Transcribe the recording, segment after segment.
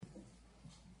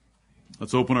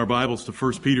Let's open our Bibles to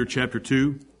 1 Peter chapter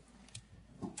 2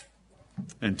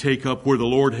 and take up where the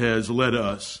Lord has led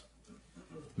us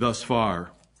thus far.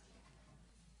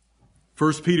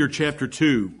 1 Peter chapter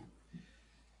 2,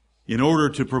 in order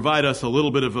to provide us a little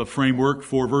bit of a framework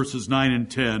for verses 9 and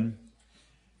 10,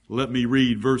 let me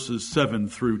read verses 7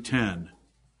 through 10.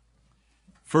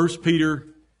 1 Peter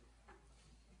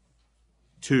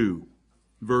 2,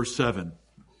 verse 7.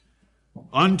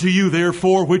 Unto you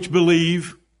therefore which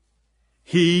believe,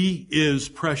 he is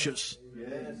precious.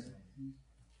 Yes.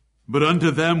 But unto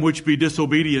them which be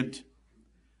disobedient,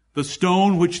 the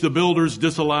stone which the builders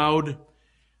disallowed,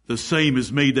 the same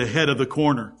is made the head of the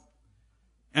corner,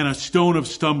 and a stone of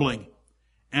stumbling,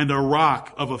 and a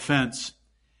rock of offense.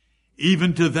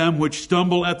 Even to them which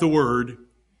stumble at the word,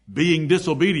 being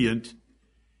disobedient,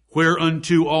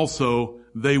 whereunto also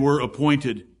they were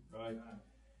appointed. Right.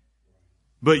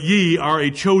 But ye are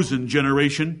a chosen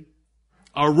generation,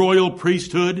 a royal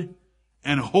priesthood,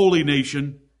 and holy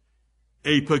nation,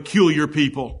 a peculiar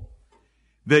people,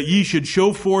 that ye should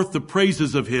show forth the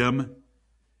praises of him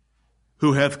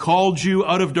who hath called you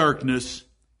out of darkness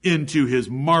into his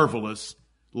marvelous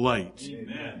light.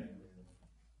 Amen.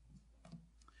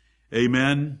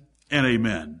 Amen and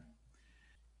amen.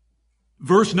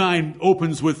 Verse 9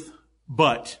 opens with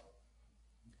but.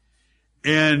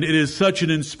 And it is such an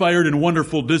inspired and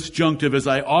wonderful disjunctive, as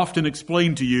I often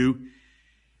explain to you.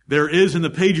 There is in the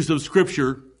pages of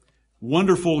Scripture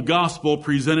wonderful gospel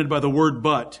presented by the word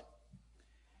but.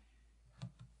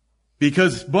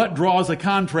 Because but draws a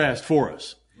contrast for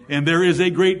us. And there is a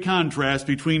great contrast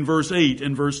between verse 8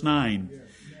 and verse 9.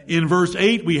 In verse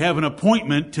 8 we have an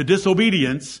appointment to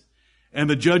disobedience and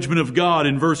the judgment of God.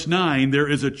 In verse 9 there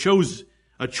is a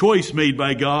choice made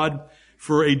by God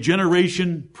for a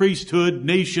generation, priesthood,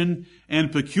 nation,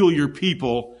 and peculiar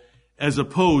people, as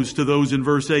opposed to those in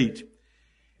verse 8.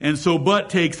 And so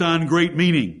but takes on great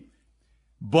meaning.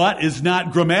 But is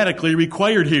not grammatically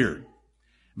required here.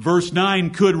 Verse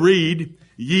 9 could read,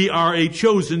 ye are a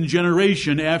chosen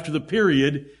generation, after the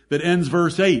period that ends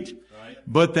verse 8. Right.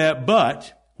 But that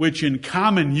but, which in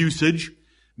common usage,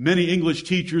 many English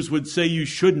teachers would say you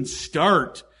shouldn't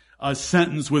start a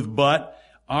sentence with but,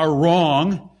 are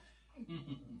wrong.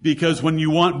 Because when you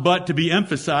want but to be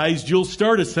emphasized, you'll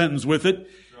start a sentence with it.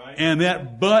 Right. And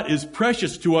that but is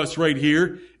precious to us right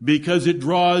here because it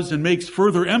draws and makes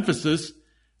further emphasis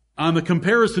on the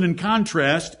comparison and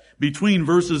contrast between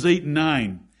verses 8 and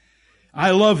 9. I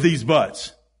love these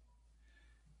buts.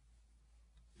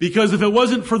 Because if it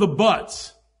wasn't for the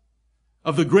buts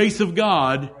of the grace of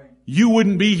God, you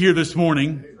wouldn't be here this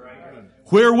morning.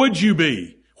 Where would you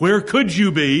be? Where could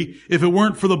you be if it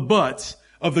weren't for the buts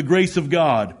of the grace of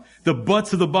God? The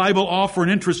buts of the Bible offer an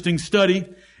interesting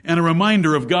study and a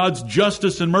reminder of God's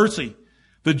justice and mercy.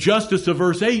 The justice of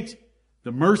verse 8,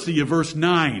 the mercy of verse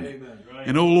 9. Amen. Right.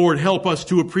 And oh Lord, help us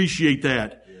to appreciate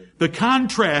that. Yeah. The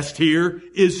contrast here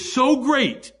is so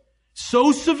great,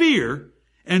 so severe,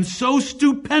 and so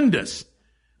stupendous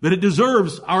that it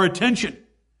deserves our attention.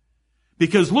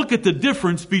 Because look at the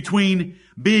difference between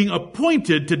being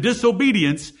appointed to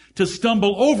disobedience to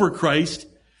stumble over Christ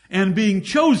and being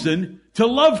chosen to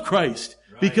love Christ.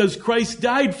 Right. Because Christ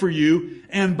died for you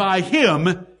and by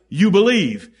him you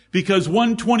believe. Because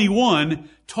 121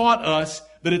 taught us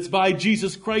that it's by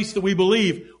Jesus Christ that we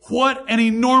believe. What an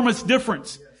enormous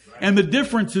difference. And the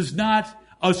difference is not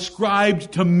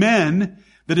ascribed to men,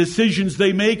 the decisions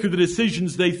they make or the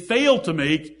decisions they fail to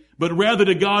make, but rather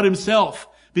to God himself.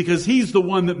 Because he's the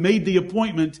one that made the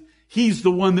appointment. He's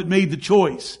the one that made the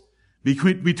choice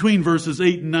between verses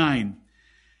 8 and 9.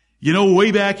 You know,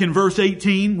 way back in verse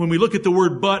 18, when we look at the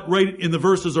word but right in the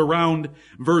verses around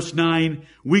verse 9,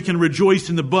 we can rejoice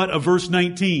in the but of verse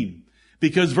 19.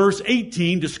 Because verse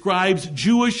 18 describes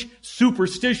Jewish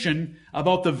superstition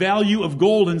about the value of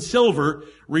gold and silver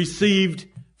received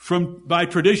by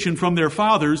tradition from their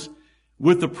fathers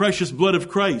with the precious blood of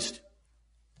Christ.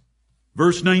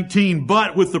 Verse 19,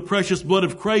 but with the precious blood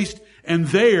of Christ, and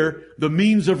there the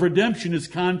means of redemption is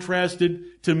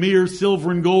contrasted to mere silver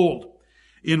and gold.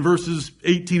 In verses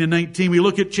 18 and 19, we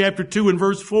look at chapter 2 and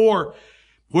verse 4,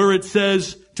 where it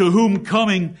says, to whom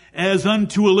coming as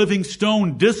unto a living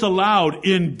stone, disallowed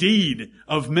indeed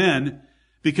of men,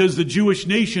 because the Jewish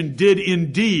nation did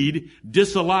indeed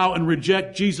disallow and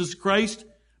reject Jesus Christ,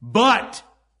 but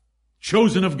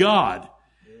chosen of God.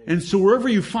 And so wherever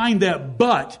you find that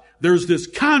but, there's this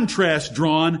contrast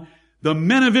drawn. The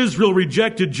men of Israel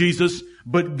rejected Jesus,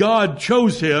 but God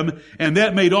chose him, and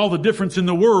that made all the difference in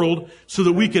the world, so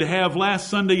that we could have last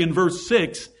Sunday in verse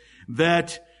 6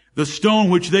 that the stone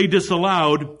which they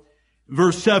disallowed,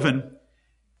 verse 7,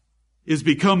 is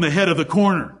become the head of the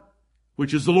corner.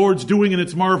 which is the Lord's doing, and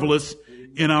it's marvelous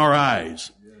in our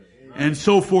eyes. And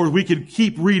so forth. We could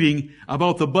keep reading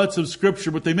about the buts of Scripture,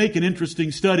 but they make an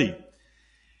interesting study.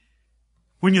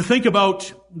 When you think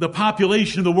about the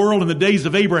population of the world in the days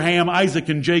of Abraham, Isaac,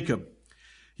 and Jacob,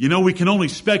 you know, we can only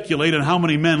speculate on how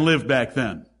many men lived back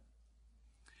then.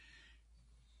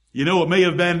 You know, it may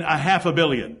have been 500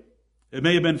 million. It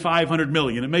may have been 500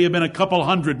 million. It may have been a couple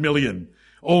 100 million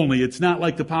only. It's not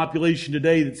like the population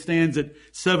today that stands at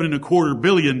 7.25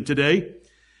 billion today.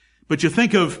 But you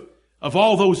think of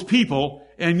all those people,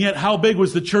 and yet how big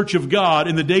was the church of God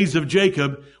in the days of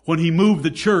Jacob when he moved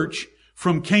the church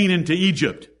from Canaan to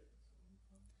Egypt?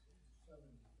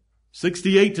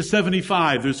 68 to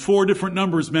 75. There's 4 different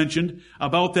numbers mentioned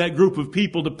about that group of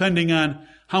people depending on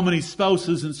how many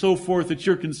spouses and so forth that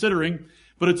you're considering,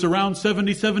 but it's around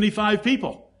 70, 75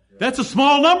 people. That's a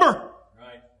small number.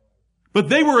 But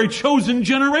they were a chosen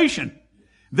generation.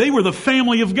 They were the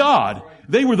family of God.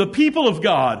 They were the people of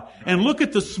God. And look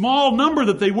at the small number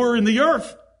that they were in the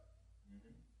earth.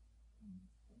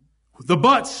 The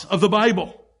buts of the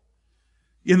Bible.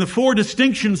 In the 4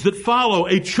 distinctions that follow,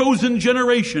 a chosen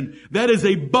generation, that is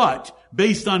a but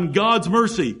based on God's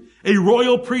mercy. A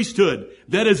royal priesthood,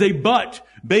 that is a but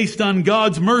based on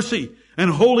God's mercy. And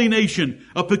holy nation,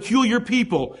 a peculiar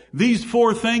people. These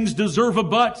 4 things deserve a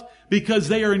but because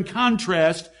they are in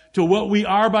contrast to what we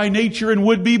are by nature and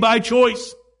would be by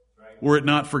choice, were it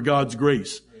not for God's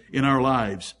grace in our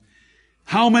lives.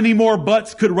 How many more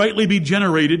buts could rightly be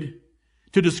generated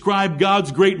to describe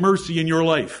God's great mercy in your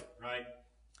life?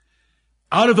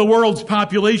 Out of the world's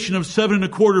population of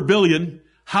 7.25 billion,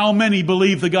 how many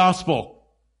believe the gospel?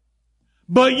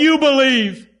 But you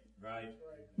believe. Right.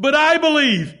 But I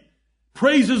believe.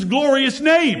 Praise His glorious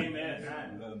name.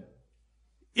 Amen.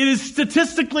 It is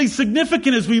statistically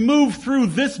significant as we move through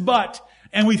this but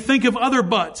and we think of other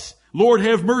buts. Lord,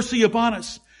 have mercy upon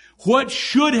us. What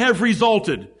should have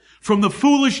resulted from the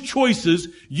foolish choices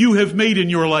you have made in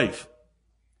your life?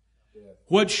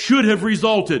 What should have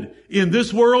resulted in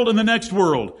this world and the next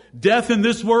world? Death in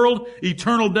this world,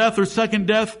 eternal death or second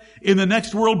death in the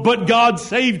next world. But God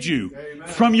saved you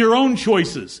from your own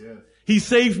choices. He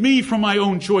saved me from my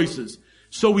own choices.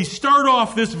 So we start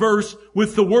off this verse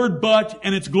with the word but,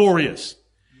 and it's glorious.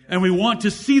 And we want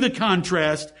to see the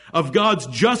contrast of God's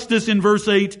justice in verse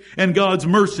 8 and God's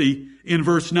mercy in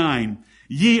verse 9.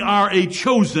 Ye are a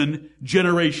chosen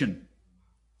generation.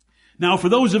 Now, for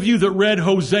those of you that read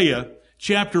Hosea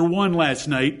chapter 1 last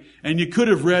night, and you could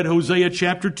have read Hosea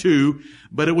chapter 2,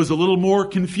 but it was a little more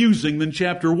confusing than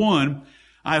chapter 1,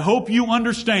 I hope you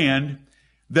understand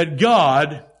that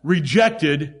God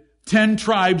rejected 10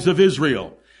 tribes of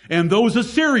Israel. And those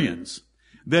Assyrians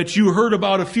that you heard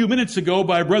about a few minutes ago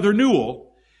by Brother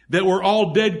Newell, that were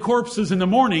all dead corpses in the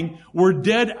morning, were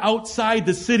dead outside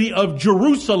the city of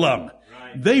Jerusalem.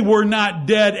 Right. They were not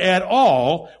dead at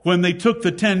all when they took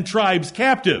the 10 tribes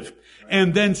captive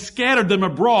and then scattered them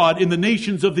abroad in the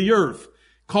nations of the earth,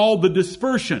 called the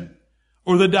dispersion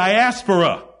or the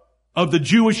diaspora of the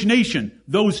Jewish nation.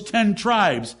 Those 10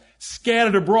 tribes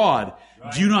scattered abroad.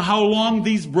 Right. Do you know how long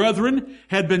these brethren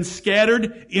had been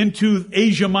scattered into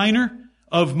Asia Minor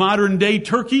of modern day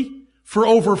Turkey? For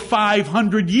over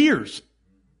 500 years.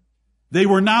 They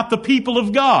were not the people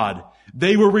of God.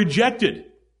 They were rejected.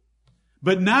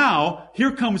 But now,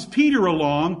 here comes Peter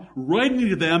along, writing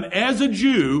to them as a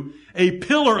Jew, a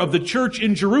pillar of the church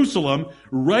in Jerusalem,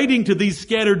 writing to these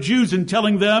scattered Jews and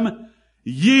telling them,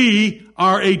 ye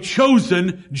are a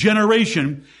chosen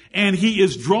generation. And he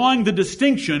is drawing the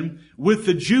distinction with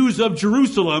the Jews of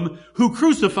Jerusalem who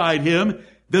crucified him,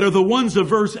 that are the ones of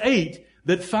verse 8,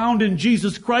 that found in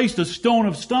Jesus Christ a stone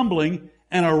of stumbling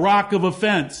and a rock of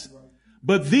offense.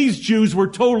 But these Jews were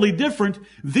totally different.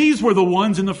 These were the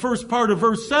ones in the first part of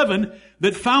verse 7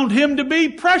 that found him to be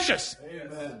precious.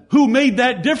 Amen. Who made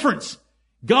that difference?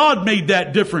 God made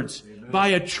that difference. Amen. By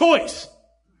a choice.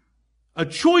 A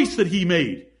choice that he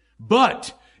made.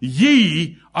 But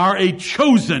ye are a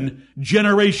chosen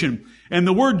generation. And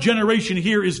the word generation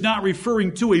here is not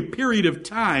referring to a period of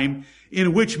time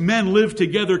in which men live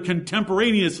together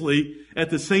contemporaneously at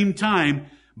the same time,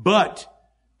 but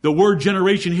the word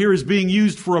generation here is being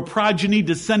used for a progeny,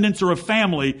 descendants, or a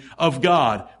family of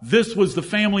God. This was the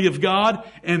family of God,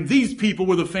 and these people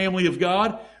were the family of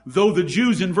God, though the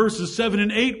Jews in verses 7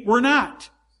 and 8 were not.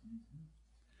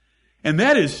 And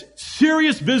that is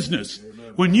serious business.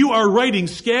 When you are writing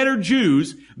scattered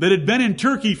Jews that had been in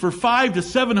Turkey for 500 to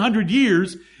 700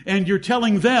 years, and you're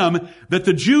telling them that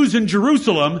the Jews in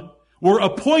Jerusalem were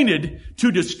appointed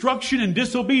to destruction and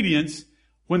disobedience,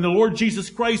 when the Lord Jesus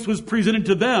Christ was presented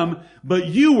to them, but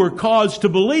you were caused to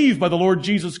believe by the Lord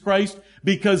Jesus Christ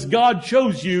because God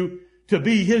chose you to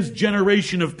be His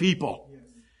generation of people.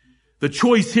 The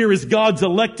choice here is God's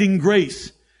electing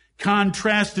grace,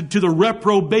 contrasted to the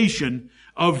reprobation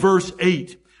of verse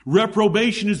 8.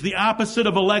 Reprobation is the opposite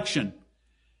of election.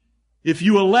 If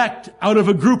you elect out of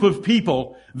a group of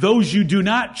people, those you do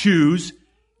not choose,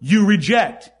 you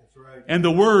reject. Right. And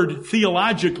the word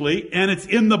theologically, and it's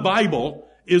in the Bible,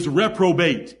 is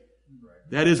reprobate.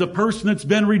 That is a person that's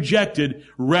been rejected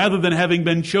rather than having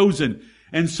been chosen.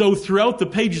 And so throughout the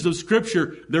pages of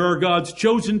Scripture, there are God's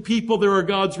chosen people, there are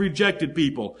God's rejected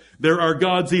people. There are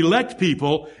God's elect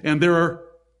people, and there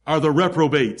are the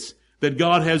reprobates that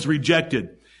God has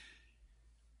rejected.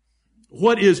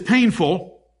 What is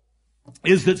painful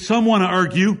is that some want to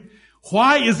argue,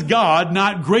 why is God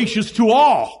not gracious to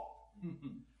all?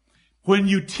 When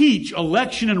you teach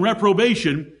election and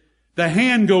reprobation, the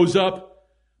hand goes up,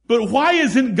 but why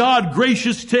isn't God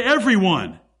gracious to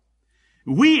everyone?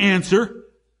 We answer,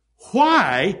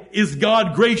 why is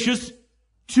God gracious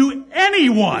to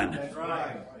anyone? That's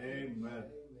right. Amen.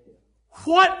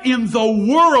 What in the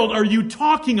world are you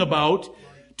talking about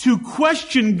to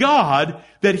question God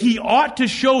that He ought to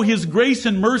show His grace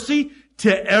and mercy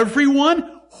to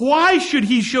everyone? Why should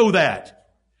He show that?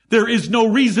 There is no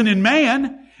reason in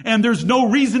man, and there's no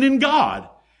reason in God.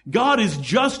 God is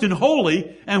just and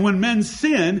holy, and when men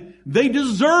sin, they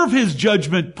deserve His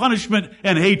judgment, punishment,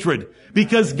 and hatred,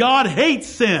 because God hates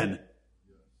sin.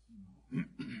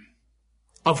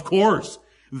 Of course,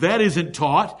 that isn't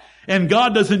taught, and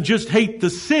God doesn't just hate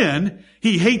the sin,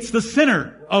 He hates the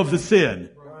sinner of the sin.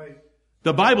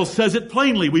 The Bible says it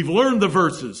plainly. We've learned the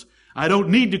verses. I don't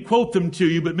need to quote them to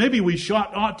you, but maybe we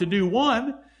ought to do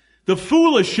one. The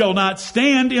foolish shall not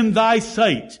stand in thy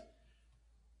sight.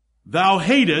 Thou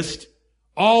hatest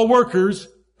all workers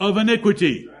of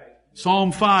iniquity.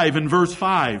 Psalm 5 and verse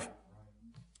 5.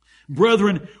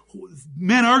 Brethren,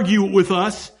 men argue with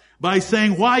us by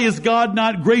saying, why is God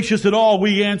not gracious at all?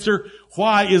 We answer,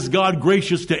 why is God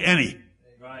gracious to any?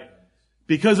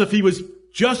 Because if He was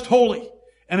just holy,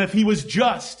 and if He was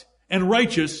just and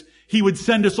righteous, He would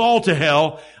send us all to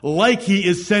hell, like He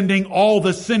is sending all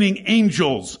the sinning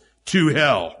angels to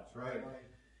hell. Right.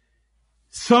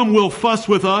 Some will fuss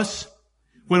with us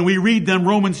when we read them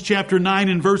Romans chapter 9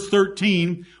 and verse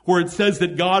 13, where it says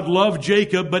that God loved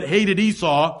Jacob but hated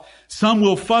Esau. Some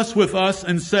will fuss with us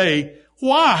and say,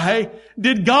 why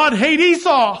did God hate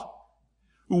Esau?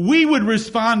 We would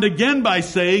respond again by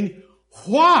saying,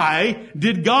 why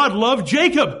did God love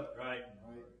Jacob? Right.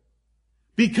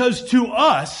 Because to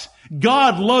us,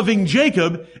 God loving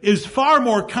Jacob is far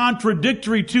more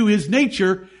contradictory to His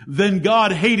nature than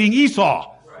God hating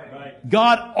Esau. Right.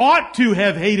 God ought to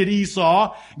have hated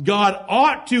Esau. God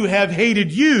ought to have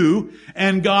hated you.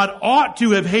 And God ought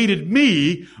to have hated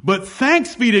me. But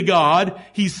thanks be to God,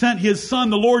 He sent His Son,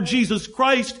 the Lord Jesus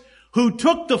Christ, who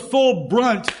took the full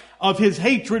brunt of His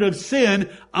hatred of sin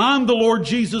on the Lord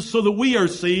Jesus so that we are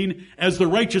seen as the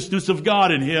righteousness of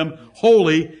God in Him,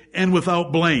 holy and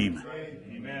without blame.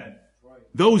 Amen.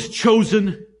 Those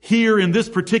chosen here in this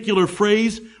particular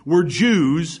phrase were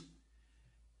Jews,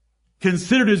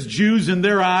 considered as Jews in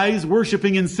their eyes,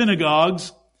 worshiping in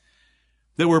synagogues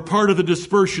that were part of the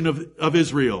dispersion of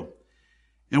Israel.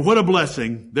 And what a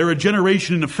blessing. They're a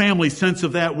generation in a family sense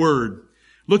of that word.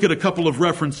 Look at a couple of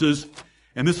references,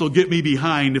 and this will get me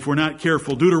behind if we're not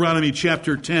careful. Deuteronomy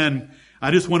chapter 10. I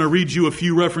just want to read you a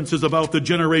few references about the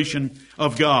generation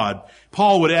of God.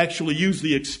 Paul would actually use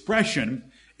the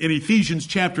expression in Ephesians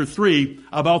chapter 3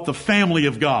 about the family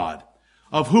of God,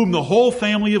 of whom the whole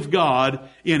family of God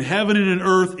in heaven and in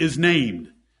earth is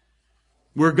named.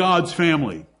 We're God's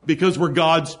family because we're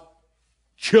God's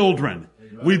children.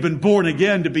 We've been born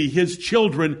again to be His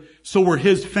children, so we're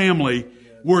His family.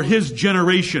 We're His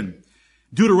generation.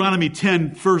 Deuteronomy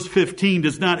 10 verse 15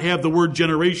 does not have the word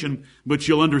generation, but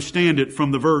you'll understand it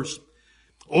from the verse.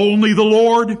 Only the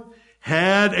Lord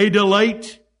had a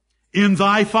delight in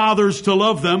thy fathers to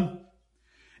love them,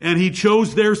 and He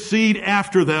chose their seed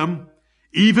after them,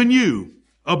 even you,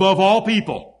 above all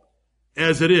people,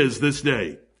 as it is this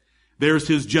day. There's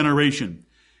His generation.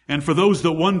 And for those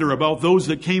that wonder about those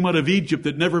that came out of Egypt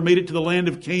that never made it to the land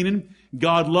of Canaan,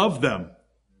 God loved them.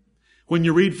 When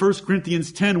you read 1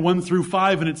 Corinthians 10, 1 through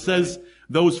 5, and it says,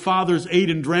 those fathers ate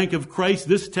and drank of Christ,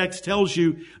 this text tells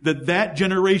you that that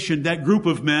generation, that group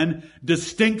of men,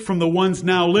 distinct from the ones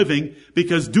now living,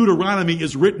 because Deuteronomy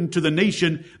is written to the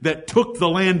nation that took the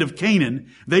land of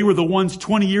Canaan. They were the ones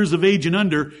 20 years of age and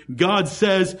under. God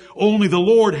says, only the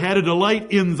Lord had a delight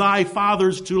in thy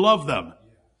fathers to love them.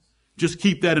 Just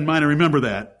keep that in mind and remember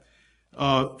that.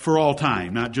 for all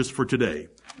time, not just for today.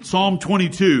 Psalm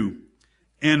 22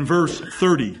 and verse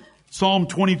 30. Psalm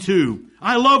 22.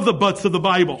 I love the buts of the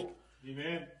Bible.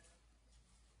 Amen.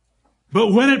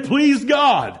 But when it pleased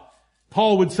God,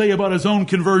 Paul would say about his own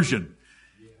conversion,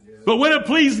 but when it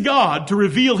pleased God to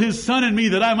reveal His Son in me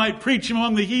that I might preach Him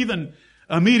among the heathen,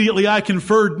 immediately I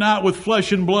conferred not with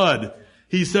flesh and blood.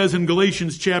 He says in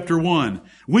Galatians chapter 1,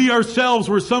 we ourselves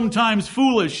were sometimes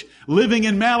foolish, living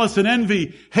in malice and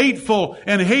envy, hateful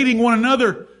and hating one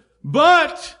another.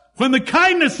 But when the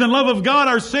kindness and love of God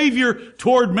our Savior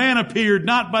toward man appeared,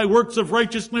 not by works of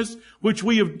righteousness, which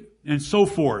we have, and so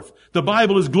forth. The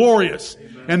Bible is glorious.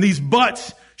 Amen. And these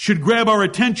buts should grab our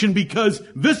attention because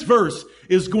this verse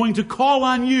is going to call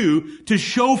on you to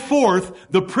show forth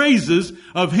the praises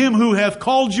of Him who hath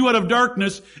called you out of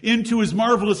darkness into His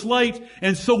marvelous light.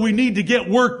 And so we need to get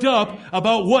worked up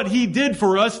about what He did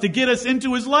for us to get us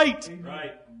into His light.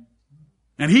 Right.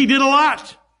 And He did a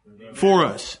lot for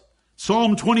us.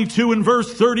 Psalm 22 and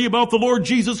verse 30 about the Lord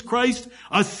Jesus Christ,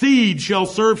 a seed shall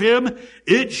serve Him.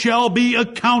 It shall be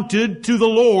accounted to the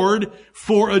Lord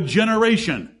for a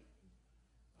generation.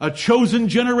 A chosen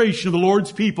generation of the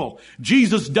Lord's people.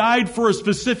 Jesus died for a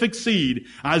specific seed.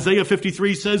 Isaiah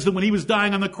 53 says that when He was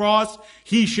dying on the cross,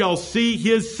 He shall see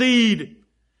His seed.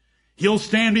 He'll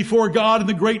stand before God in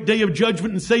the great day of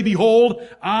judgment and say, behold,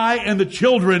 I and the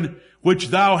children which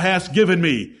Thou hast given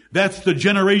me. That's the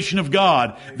generation of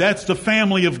God. That's the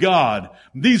family of God.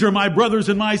 These are my brothers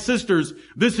and my sisters.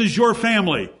 This is your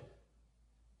family.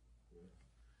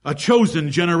 A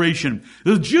chosen generation.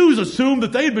 The Jews assumed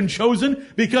that they had been chosen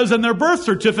because in their birth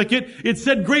certificate it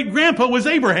said great-grandpa was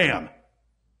Abraham.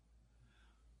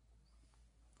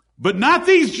 But not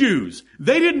these Jews.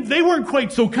 They weren't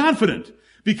quite so confident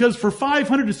because for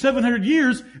 500 to 700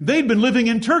 years they'd been living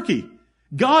in Turkey.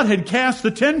 God had cast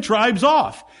the 10 tribes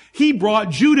off. He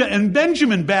brought Judah and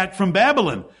Benjamin back from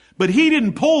Babylon. But He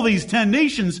didn't pull these 10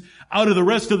 nations out of the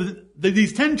rest of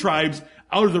these 10 tribes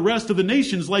out of the rest of the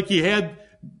nations like He had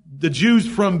the Jews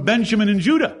from Benjamin and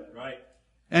Judah. Right.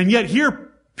 And yet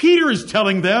here, Peter is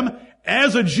telling them,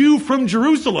 as a Jew from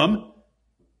Jerusalem,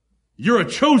 you're a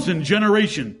chosen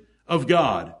generation of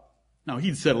God. Now,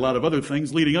 he'd said a lot of other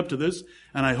things leading up to this,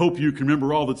 and I hope you can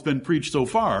remember all that's been preached so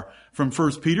far from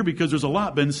 1 Peter, because there's a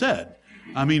lot been said.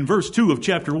 I mean, verse 2 of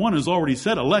chapter 1 has already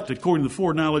said, elect according to the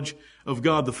foreknowledge of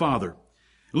God the Father.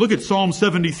 Look at Psalm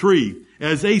 73,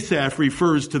 as Asaph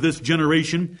refers to this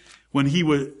generation when he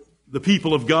was the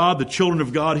people of God, the children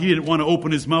of God. He didn't want to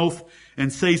open his mouth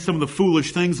and say some of the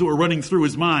foolish things that were running through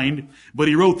his mind, but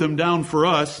he wrote them down for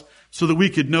us so that we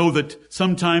could know that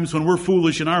sometimes when we're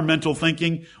foolish in our mental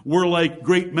thinking, we're like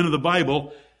great men of the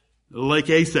Bible, like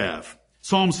Asaph.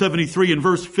 Psalm 73 and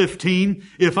verse 15,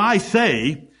 if I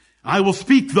say, I will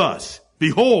speak thus,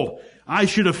 behold, I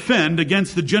should offend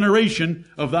against the generation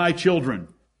of thy children.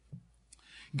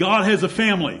 God has a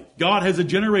family. God has a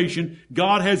generation.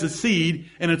 God has a seed,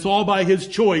 and it's all by His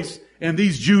choice, and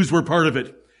these Jews were part of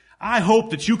it. I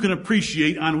hope that you can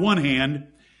appreciate, on one hand,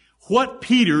 what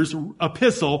Peter's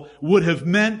epistle would have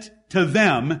meant to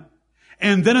them,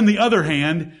 and then on the other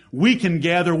hand, we can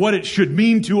gather what it should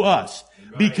mean to us.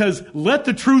 Right. Because let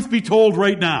the truth be told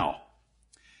right now.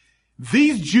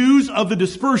 These Jews of the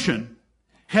dispersion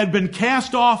had been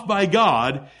cast off by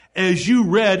God, as you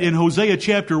read in Hosea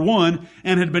chapter 1,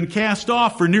 and had been cast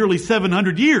off for nearly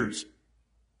 700 years.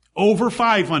 Over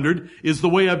 500 is the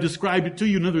way I've described it to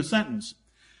you in another sentence.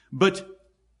 But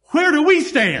where do we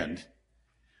stand?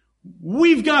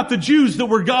 We've got the Jews that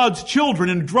were God's children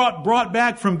and brought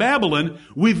back from Babylon.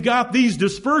 We've got these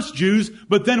dispersed Jews,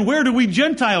 but then where do we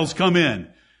Gentiles come in?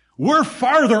 We're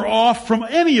farther off from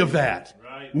any of that.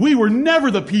 Right. We were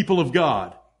never the people of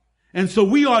God. And so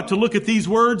we ought to look at these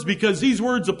words because these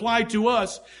words apply to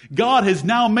us. God has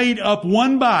now made up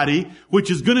one body,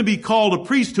 which is going to be called a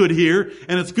priesthood here,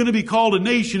 and it's going to be called a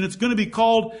nation. It's going to be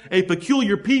called a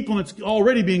peculiar people, and it's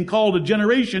already being called a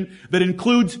generation that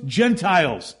includes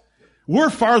Gentiles. We're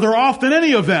farther off than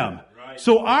any of them. Right.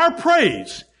 So our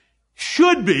praise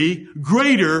should be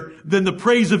greater than the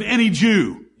praise of any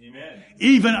Jew. Amen.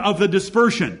 Even of the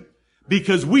dispersion,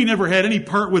 because we never had any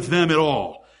part with them at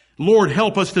all. Lord,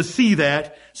 help us to see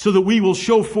that so that we will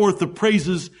show forth the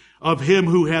praises of Him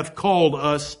who hath called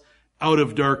us out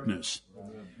of darkness.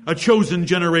 Amen. A chosen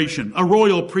generation, a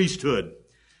royal priesthood.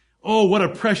 Oh, what a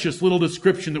precious little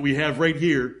description that we have right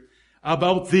here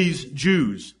about these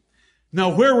Jews.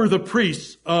 Now, where were the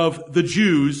priests of the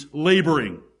Jews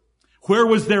laboring? Where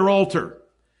was their altar?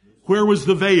 Where was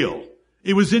the veil?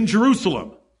 It was in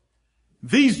Jerusalem.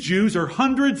 These Jews are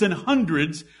hundreds and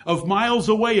hundreds of miles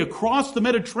away across the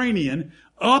Mediterranean,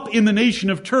 up in the nation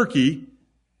of Turkey,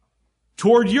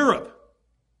 toward Europe.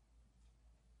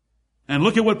 And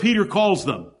look at what Peter calls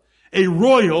them. A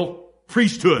royal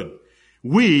priesthood.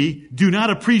 We do not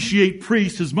appreciate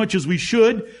priests as much as we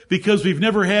should because we've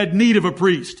never had need of a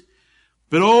priest.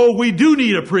 But we do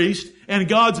need a priest, and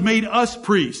God's made us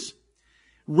priests.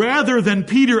 Rather than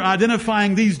Peter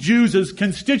identifying these Jews as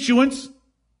constituents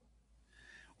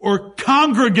or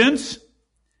congregants,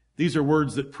 these are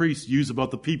words that priests use about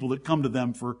the people that come to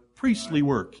them for priestly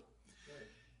work.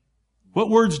 What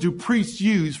words do priests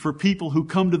use for people who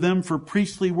come to them for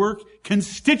priestly work?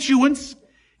 Constituents,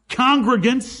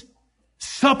 congregants,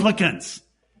 supplicants.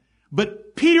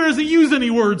 But Peter doesn't use any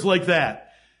words like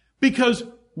that because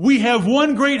we have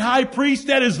one great high priest,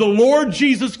 that is the Lord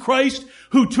Jesus Christ,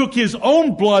 who took his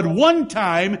own blood one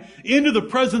time into the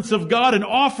presence of God and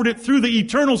offered it through the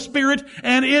eternal Spirit,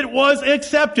 and it was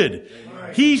accepted.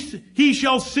 Right. He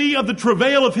shall see of the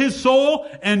travail of his soul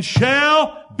and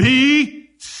shall be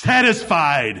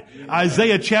satisfied.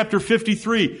 Isaiah chapter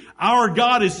 53. Our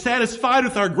God is satisfied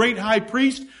with our great high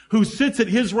priest who sits at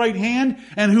his right hand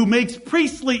and who makes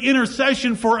priestly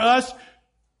intercession for us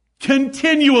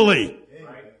continually.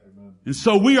 And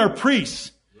so we are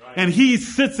priests, and he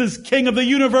sits as king of the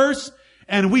universe,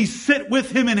 and we sit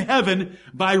with him in heaven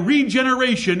by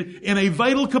regeneration in a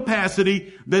vital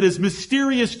capacity that is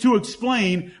mysterious to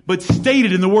explain, but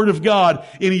stated in the Word of God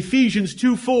in Ephesians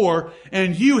 2:4,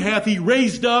 and you hath he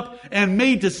raised up and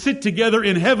made to sit together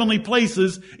in heavenly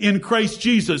places in Christ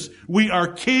Jesus. We are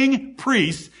king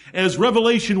priests, as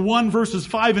Revelation 1 verses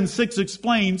 5 and 6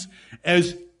 explains,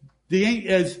 as the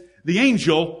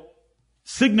angel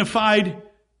signified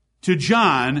to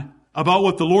John about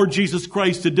what the Lord Jesus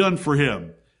Christ had done for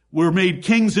him. We're made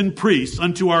kings and priests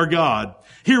unto our God.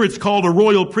 Here it's called a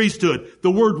royal priesthood.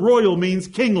 The word royal means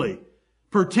kingly,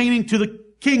 pertaining to the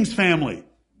king's family.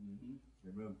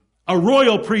 A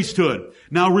royal priesthood.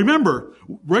 Now remember,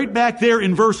 right back there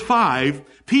in verse 5,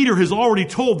 Peter has already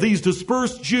told these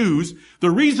dispersed Jews,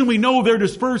 the reason we know they're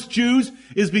dispersed Jews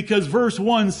is because verse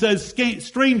 1 says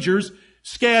strangers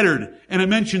scattered, and it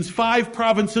mentions 5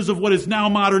 provinces of what is now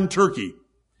modern Turkey.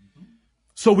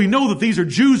 So we know that these are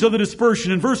Jews of the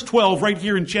dispersion. And verse 12, right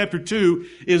here in chapter 2,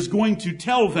 is going to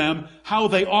tell them how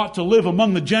they ought to live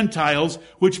among the Gentiles,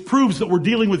 which proves that we're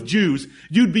dealing with Jews.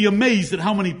 You'd be amazed at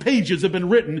how many pages have been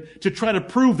written to try to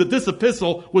prove that this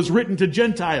epistle was written to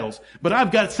Gentiles. But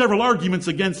I've got several arguments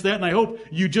against that, and I hope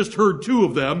you just heard 2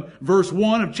 of them. Verse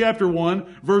 1 of chapter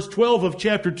 1, verse 12 of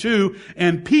chapter 2,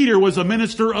 and Peter was a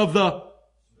minister of the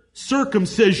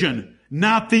circumcision,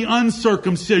 not the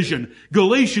uncircumcision.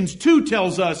 Galatians 2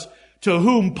 tells us to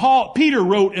whom Peter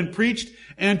wrote and preached,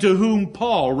 and to whom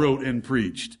Paul wrote and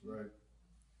preached. Right.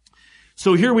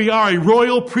 So here we are, a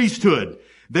royal priesthood.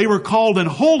 They were called an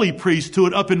holy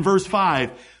priesthood up in verse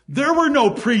 5. There were no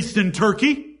priests in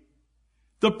Turkey.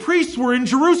 The priests were in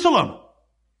Jerusalem.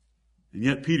 And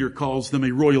yet Peter calls them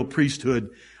a royal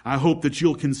priesthood. I hope that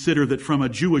you'll consider that from a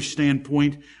Jewish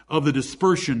standpoint of the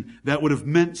dispersion, that would have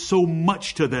meant so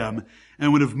much to them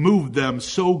and would have moved them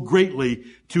so greatly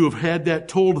to have had that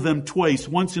told to them twice,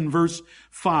 once in verse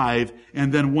 5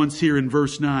 and then once here in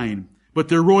verse 9. But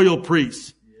they're royal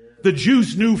priests. The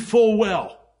Jews knew full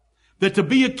well that to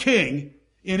be a king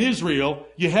in Israel,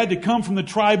 you had to come from the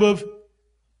tribe of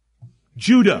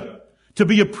Judah. To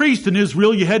be a priest in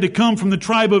Israel, you had to come from the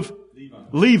tribe of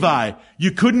Levi.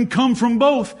 You couldn't come from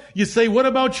both. You say, what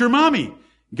about your mommy?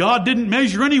 God didn't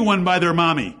measure anyone by their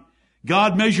mommy.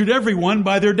 God measured everyone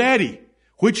by their daddy.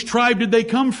 Which tribe did they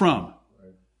come from?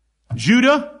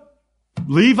 Judah?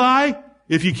 Levi?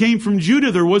 If you came from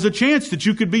Judah, there was a chance that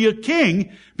you could be a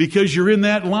king because you're in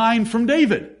that line from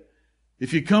David.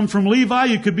 If you come from Levi,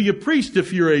 you could be a priest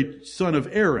if you're a son of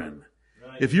Aaron.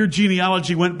 If your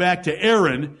genealogy went back to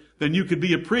Aaron, then you could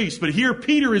be a priest. But here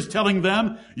Peter is telling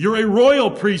them, you're a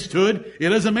royal priesthood. It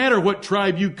doesn't matter what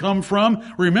tribe you come from.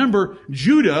 Remember,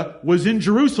 Judah was in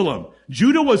Jerusalem.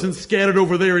 Judah wasn't scattered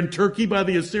over there in Turkey by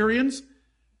the Assyrians.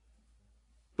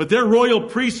 But they're royal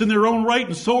priests in their own right,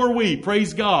 and so are we.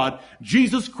 Praise God.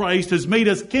 Jesus Christ has made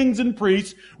us kings and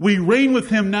priests. We reign with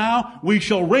him now. We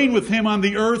shall reign with him on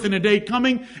the earth in a day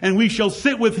coming, and we shall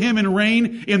sit with him and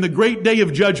reign in the great day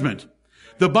of judgment.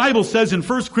 The Bible says in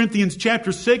 1 Corinthians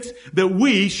chapter 6 that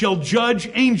we shall judge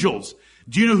angels.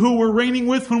 Do you know who we're reigning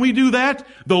with when we do that?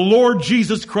 The Lord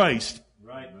Jesus Christ.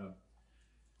 Right.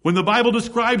 When the Bible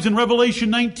describes in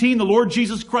Revelation 19 the Lord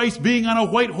Jesus Christ being on a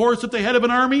white horse at the head of an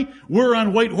army, we're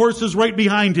on white horses right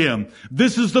behind him.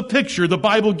 This is the picture the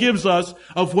Bible gives us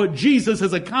of what Jesus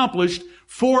has accomplished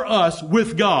for us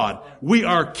with God. We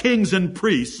are kings and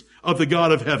priests of the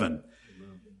God of heaven.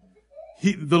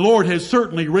 The Lord has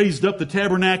certainly raised up the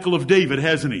tabernacle of David,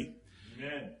 hasn't he?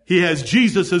 Amen. He has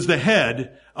Jesus as the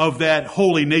head of that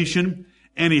holy nation,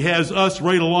 and he has us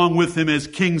right along with him as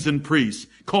kings and priests,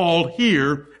 called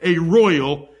here a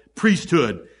royal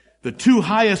priesthood. The two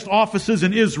highest offices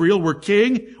in Israel were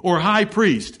king or high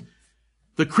priest.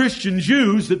 The Christian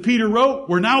Jews that Peter wrote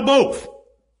were now both.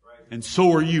 And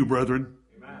so are you, brethren.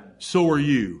 So are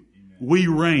you. We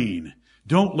reign.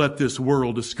 Don't let this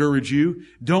world discourage you.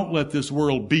 Don't let this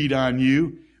world beat on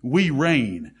you. We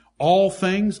reign. All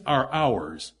things are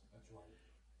ours.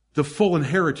 The full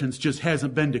inheritance just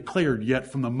hasn't been declared yet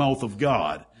from the mouth of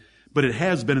God, but it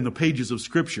has been in the pages of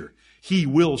Scripture. He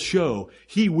will show.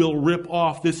 He will rip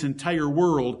off this entire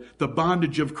world, the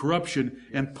bondage of corruption,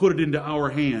 and put it into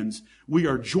our hands. We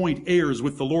are joint heirs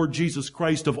with the Lord Jesus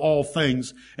Christ of all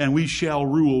things, and we shall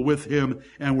rule with him,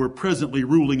 and we're presently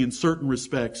ruling in certain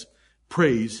respects.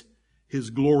 Praise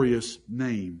his glorious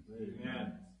name.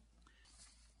 Amen.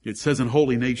 It says in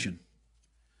holy nation,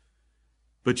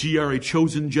 but ye are a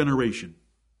chosen generation,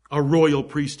 a royal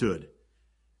priesthood,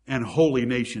 and holy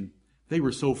nation. They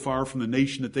were so far from the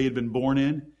nation that they had been born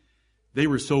in. They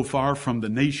were so far from the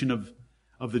nation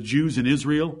of the Jews in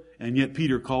Israel, and yet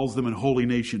Peter calls them a holy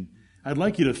nation. I'd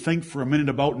like you to think for a minute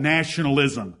about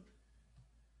nationalism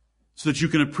so that you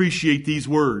can appreciate these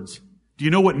words. Do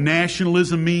you know what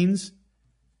nationalism means?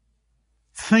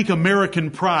 Think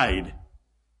American pride.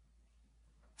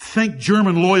 Think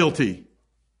German loyalty.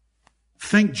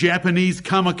 Think Japanese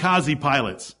kamikaze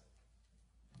pilots.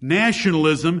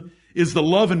 Nationalism is the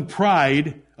love and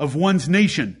pride of one's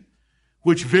nation,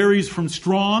 which varies from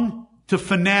strong to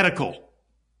fanatical.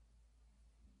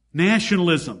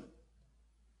 Nationalism.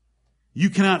 You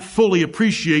cannot fully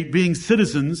appreciate being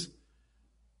citizens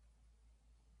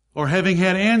or having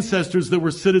had ancestors that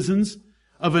were citizens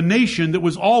of a nation that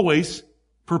was always,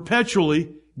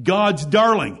 perpetually, God's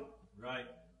darling. Right.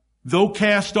 Though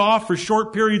cast off for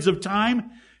short periods of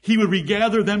time, he would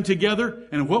regather them together,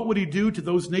 and what would he do to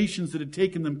those nations that had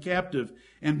taken them captive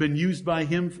and been used by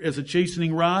him as a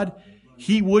chastening rod?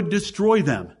 He would destroy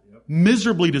them,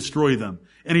 miserably destroy them.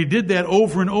 And he did that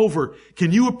over and over.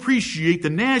 Can you appreciate the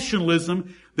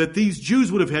nationalism that these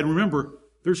Jews would have had? Remember,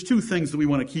 there's two things that we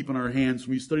want to keep in our hands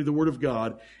when we study the Word of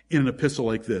God in an epistle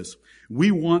like this. We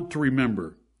want to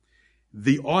remember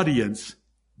the audience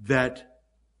that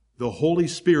the Holy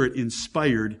Spirit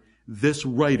inspired this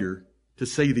writer to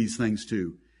say these things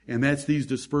to. And that's these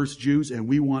dispersed Jews, and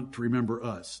we want to remember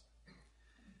us.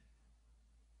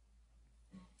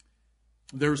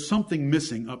 There's something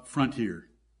missing up front here.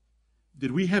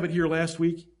 Did we have it here last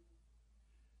week?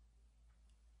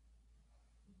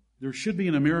 There should be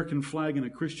an American flag and a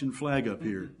Christian flag up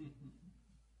here.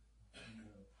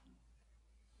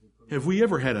 Have we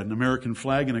ever had an American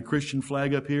flag and a Christian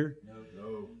flag up here?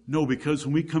 No, because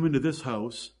when we come into this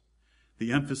house,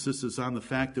 the emphasis is on the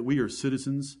fact that we are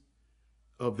citizens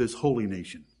of this holy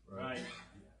nation. Right.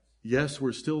 Yes,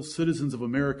 we're still citizens of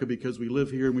America because we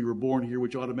live here and we were born here,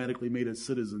 which automatically made us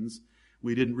citizens.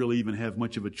 We didn't really even have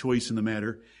much of a choice in the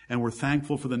matter. And we're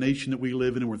thankful for the nation that we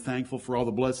live in, and we're thankful for all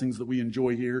the blessings that we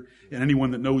enjoy here. And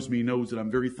anyone that knows me knows that I'm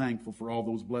very thankful for all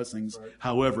those blessings. Right.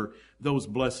 However, those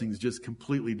blessings just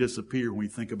completely disappear when we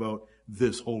think about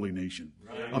this holy nation.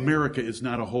 Right. America is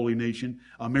not a holy nation.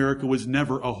 America was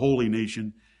never a holy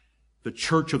nation. The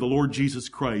church of the Lord Jesus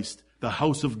Christ, the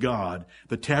house of God,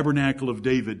 the tabernacle of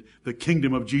David, the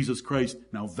kingdom of Jesus Christ,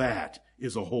 now that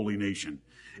is a holy nation.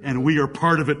 And we are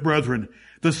part of it, brethren.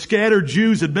 The scattered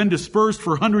Jews had been dispersed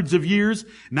for hundreds of years.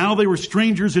 Now they were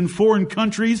strangers in foreign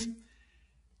countries.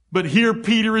 But here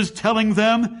Peter is telling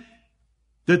them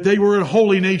that they were a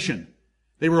holy nation.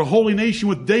 They were a holy nation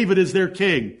with David as their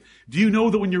king. Do you know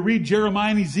that when you read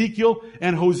Jeremiah and Ezekiel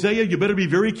and Hosea, you better be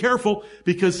very careful,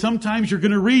 because sometimes you're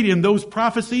going to read in those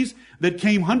prophecies that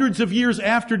came hundreds of years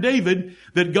after David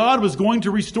that God was going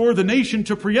to restore the nation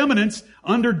to preeminence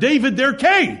under David, their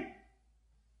king.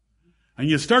 And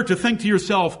you start to think to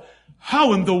yourself,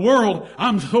 how in the world,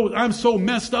 I'm so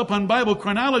messed up on Bible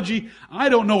chronology, I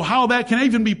don't know how that can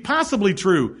even be possibly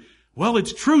true. Well,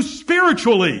 it's true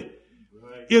spiritually.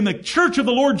 In the church of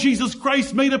the Lord Jesus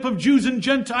Christ, made up of Jews and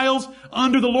Gentiles,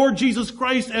 under the Lord Jesus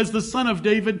Christ as the son of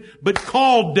David, but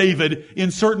called David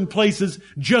in certain places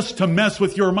just to mess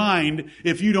with your mind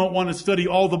if you don't want to study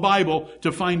all the Bible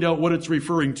to find out what it's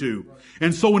referring to.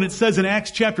 And so when it says in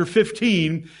Acts chapter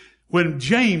 15, when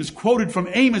James quoted from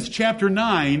Amos chapter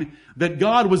 9 that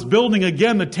God was building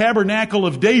again the tabernacle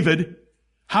of David,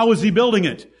 how was he building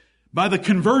it? By the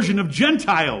conversion of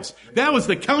Gentiles. That was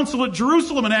the council at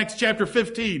Jerusalem in Acts chapter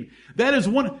 15. That is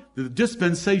one. The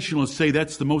dispensationalists say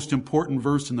that's the most important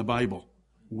verse in the Bible.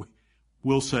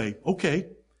 We'll say, okay,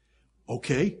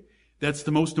 that's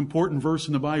the most important verse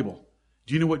in the Bible.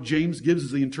 Do you know what James gives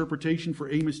as the interpretation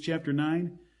for Amos chapter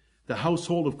 9? The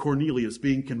household of Cornelius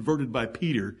being converted by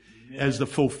Peter as the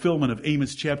fulfillment of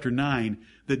Amos chapter 9,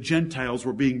 that Gentiles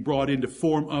were being brought in to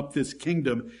form up this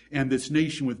kingdom and this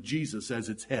nation with Jesus as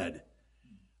its head.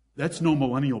 That's no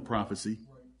millennial prophecy.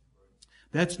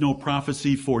 That's no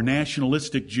prophecy for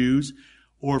nationalistic Jews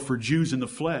or for Jews in the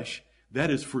flesh.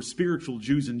 That is for spiritual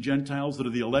Jews and Gentiles that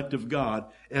are the elect of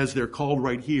God, as they're called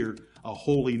right here, a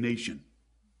holy nation.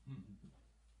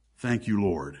 Thank you,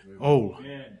 Lord. Oh,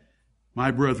 my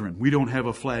brethren, we don't have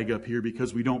a flag up here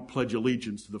because we don't pledge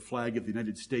allegiance to the flag of the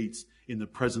United States in the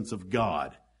presence of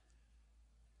God.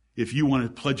 If you want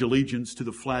to pledge allegiance to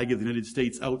the flag of the United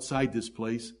States outside this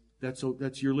place,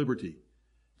 that's your liberty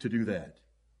to do that.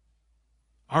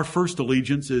 Our first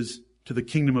allegiance is to the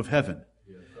kingdom of heaven.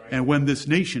 And when this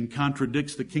nation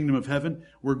contradicts the kingdom of heaven,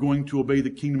 we're going to obey the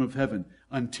kingdom of heaven.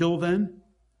 Until then,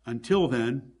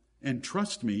 and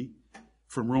trust me,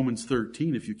 from Romans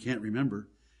 13, if you can't remember,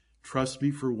 trust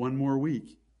me for one more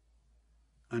week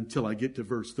until I get to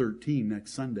verse 13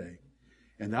 next Sunday.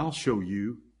 And I'll show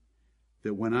you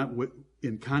that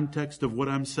in context of what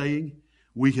I'm saying,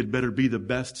 we had better be the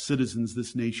best citizens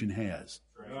this nation has.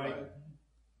 Right.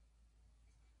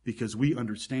 Because we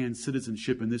understand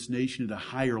citizenship in this nation at a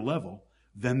higher level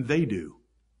than they do.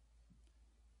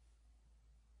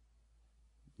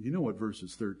 You know what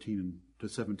verses 13 to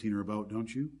 17 are about,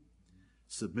 don't you?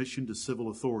 Submission to civil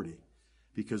authority.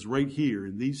 Because right here,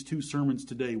 in these two sermons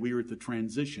today, we are at the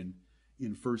transition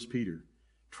in 1 Peter.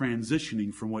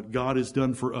 Transitioning from what God has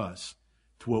done for us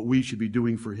to what we should be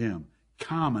doing for Him.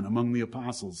 Common among the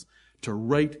apostles to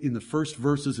write in the first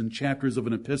verses and chapters of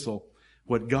an epistle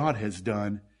what God has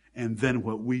done and then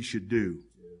what we should do.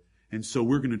 And so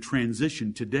we're going to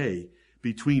transition today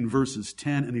between verses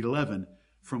 10 and 11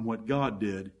 from what God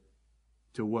did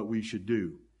to what we should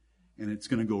do. And it's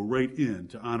going to go right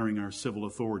into honoring our civil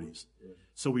authorities.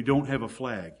 So we don't have a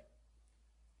flag.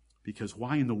 Because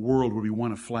why in the world would we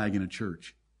want a flag in a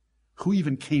church? Who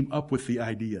even came up with the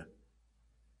idea?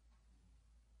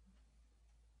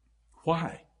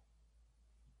 Why?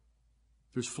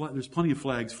 There's plenty of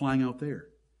flags flying out there.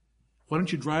 Why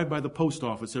don't you drive by the post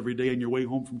office every day on your way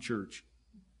home from church?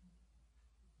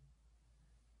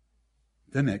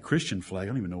 Then that Christian flag, I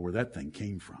don't even know where that thing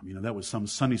came from. That was some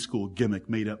Sunday school gimmick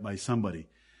made up by somebody.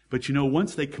 But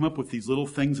once they come up with these little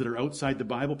things that are outside the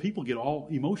Bible, people get all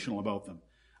emotional about them.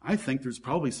 I think there's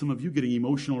probably some of you getting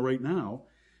emotional right now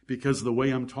because of the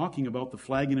way I'm talking about the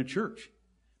flag in a church.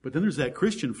 But then there's that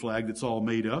Christian flag that's all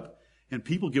made up, and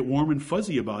people get warm and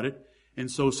fuzzy about it. And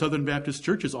so Southern Baptist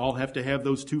churches all have to have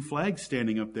those two flags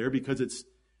standing up there because it's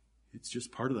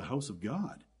just part of the house of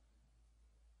God.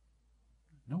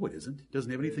 No, it isn't. It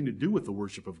doesn't have anything to do with the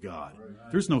worship of God.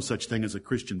 There's no such thing as a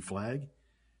Christian flag.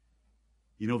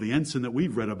 The ensign that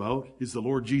we've read about is the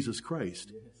Lord Jesus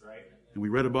Christ. And we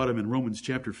read about Him in Romans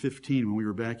chapter 15 when we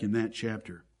were back in that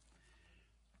chapter.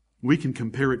 We can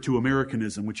compare it to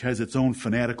Americanism, which has its own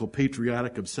fanatical,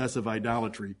 patriotic, obsessive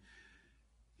idolatry.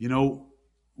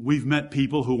 We've met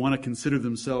people who want to consider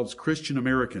themselves Christian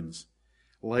Americans,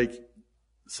 like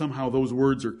somehow those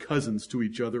words are cousins to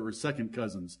each other or second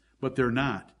cousins, but they're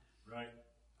not. Right.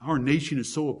 Our nation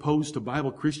is so opposed to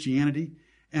Bible Christianity,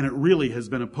 and it really has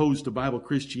been opposed to Bible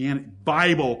Christianity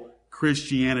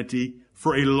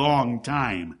for a long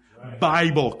time. Right.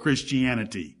 Bible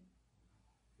Christianity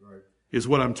is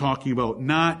what I'm talking about,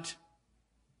 not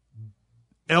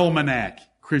almanac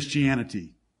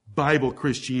Christianity, Bible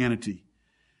Christianity.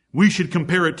 We should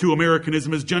compare it to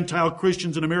Americanism. As Gentile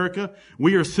Christians in America,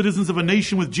 we are citizens of a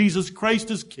nation with Jesus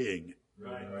Christ as King.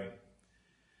 Right.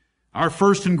 Our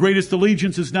first and greatest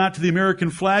allegiance is not to the American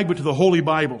flag, but to the Holy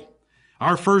Bible.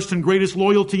 Our first and greatest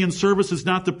loyalty and service is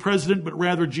not the president, but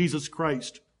rather Jesus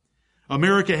Christ.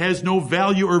 America has no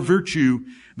value or virtue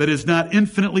that is not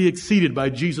infinitely exceeded by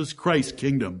Jesus Christ's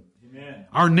kingdom. Amen.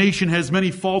 Our nation has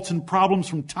many faults and problems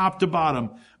from top to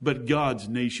bottom, but God's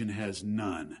nation has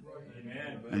none.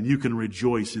 And you can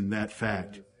rejoice in that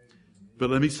fact. But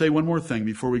let me say one more thing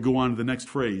before we go on to the next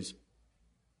phrase.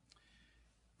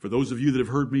 For those of you that have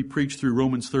heard me preach through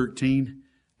Romans 13,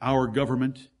 our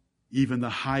government, even the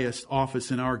highest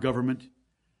office in our government,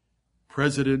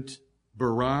 President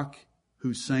Barack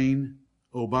Hussein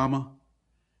Obama,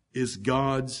 is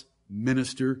God's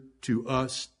minister to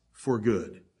us for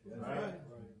good.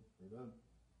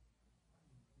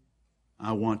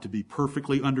 I want to be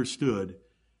perfectly understood.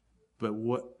 But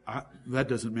that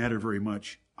doesn't matter very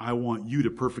much. I want you to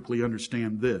perfectly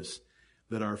understand this,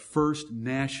 that our first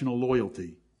national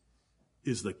loyalty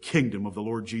is the kingdom of the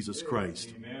Lord Jesus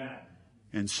Christ. Amen.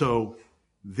 And so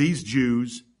these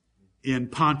Jews in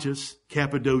Pontus,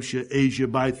 Cappadocia, Asia,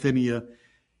 Bithynia,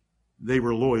 they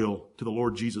were loyal to the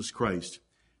Lord Jesus Christ.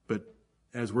 But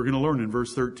as we're going to learn in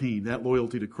verse 13, that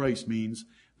loyalty to Christ means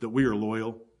that we are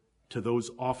loyal to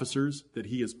those officers that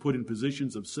he has put in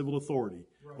positions of civil authority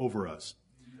over us.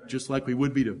 Just like we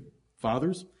would be to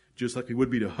fathers, just like we would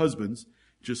be to husbands,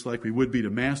 just like we would be to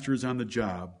masters on the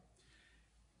job,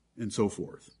 and so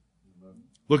forth.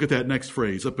 Look at that next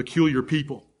phrase, a peculiar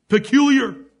people.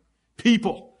 Peculiar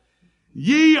people.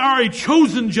 Ye are a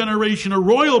chosen generation, a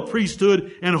royal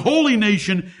priesthood, and holy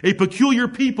nation, a peculiar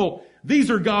people. These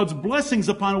are God's blessings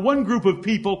upon one group of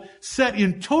people set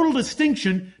in total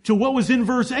distinction to what was in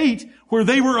verse 8, where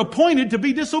they were appointed to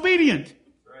be disobedient.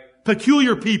 Right.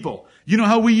 Peculiar people. You know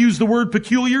how we use the word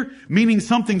peculiar? Meaning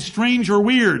something strange or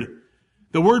weird.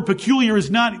 The word peculiar is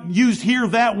not used here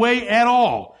that way at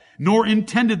all, nor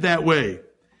intended that way.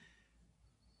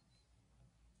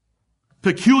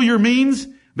 Peculiar means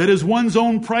that is one's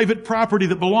own private property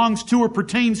that belongs to or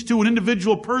pertains to an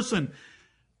individual person,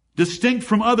 distinct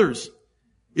from others.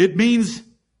 It means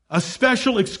a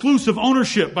special, exclusive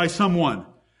ownership by someone.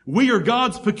 We are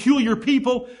God's peculiar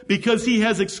people because he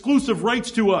has exclusive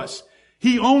rights to us.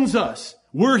 He owns us.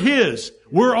 We're his.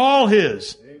 We're all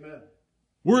his. Amen.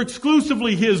 We're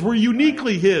exclusively his. We're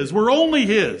uniquely his. We're only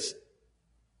his.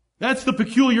 That's the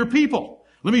peculiar people.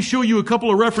 Let me show you a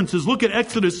couple of references. Look at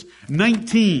Exodus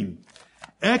 19.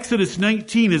 Exodus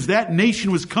 19, as that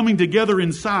nation was coming together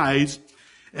in size,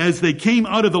 as they came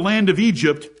out of the land of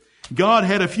Egypt, God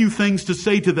had a few things to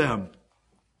say to them.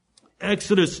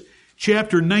 Exodus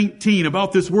chapter 19,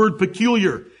 about this word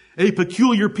peculiar, a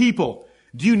peculiar people.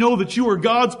 Do you know that you are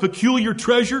God's peculiar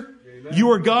treasure? Amen.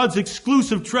 You are God's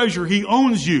exclusive treasure. He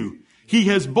owns you. He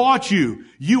has bought you.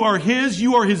 You are his.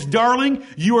 You are his darling.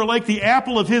 You are like the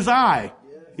apple of his eye.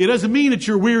 It doesn't mean that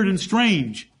you're weird and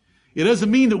strange. It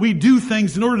doesn't mean that we do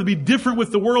things in order to be different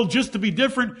with the world, just to be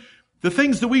different. The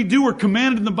things that we do are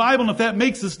commanded in the Bible, and if that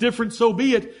makes us different, so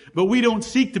be it. But we don't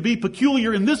seek to be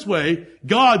peculiar in this way.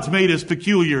 God's made us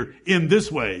peculiar in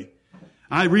this way.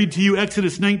 I read to you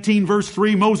Exodus 19, verse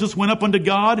 3. Moses went up unto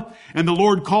God, and the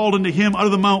Lord called unto him out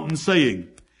of the mountain, saying,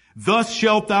 Thus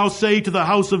shalt thou say to the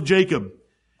house of Jacob,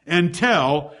 and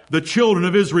tell the children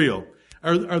of Israel.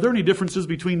 Are there any differences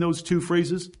between those two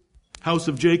phrases? House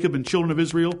of Jacob and children of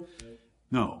Israel?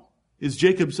 No. Is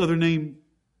Jacob's other name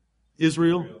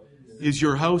Israel? Is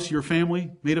your house, your family,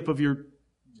 made up of your...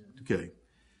 Okay,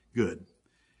 good.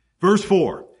 Verse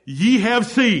 4. Ye have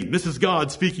seen, this is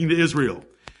God speaking to Israel,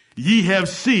 ye have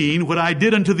seen what I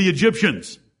did unto the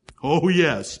Egyptians. Oh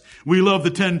yes, we love the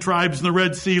 10 tribes in the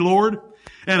Red Sea, Lord,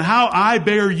 and how I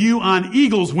bare you on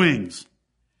eagle's wings,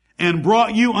 and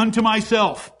brought you unto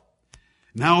myself.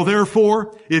 Now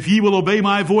therefore, if ye will obey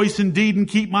my voice indeed and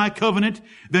keep my covenant,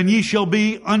 then ye shall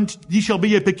be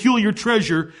a peculiar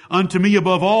treasure unto me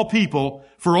above all people,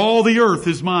 for all the earth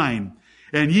is mine.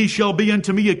 And ye shall be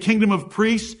unto me a kingdom of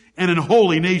priests and an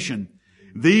holy nation.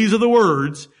 These are the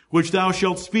words which thou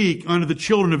shalt speak unto the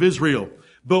children of Israel.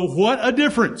 But what a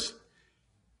difference!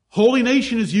 Holy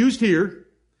nation is used here.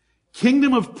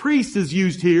 Kingdom of priests is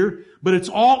used here, but it's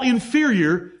all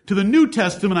inferior to the New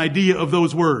Testament idea of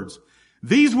those words.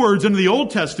 These words in the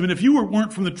Old Testament, if you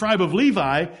weren't from the tribe of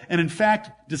Levi, and in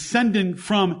fact descending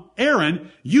from Aaron,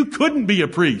 you couldn't be a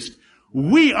priest.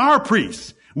 We are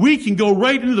priests. We can go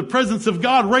right into the presence of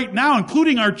God right now,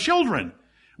 including our children,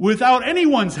 without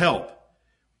anyone's help.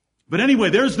 But anyway,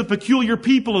 there's the peculiar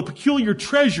people, a peculiar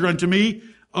treasure unto me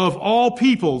of all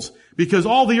peoples, because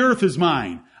all the earth is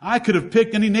mine. I could have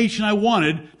picked any nation I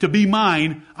wanted to be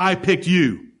mine. I picked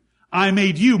you. I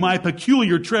made you my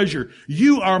peculiar treasure.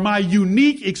 You are my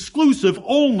unique, exclusive,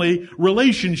 only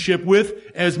relationship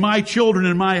with as my children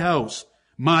in my house,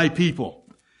 my people.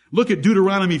 Look at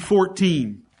Deuteronomy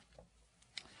 14.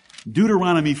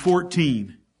 Deuteronomy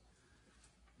 14,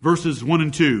 verses 1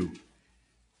 and 2.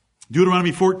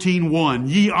 Deuteronomy 14:1.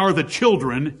 Ye are the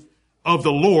children of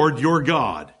the Lord your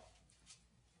God.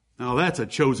 Now that's a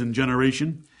chosen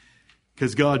generation,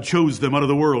 because God chose them out of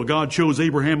the world. God chose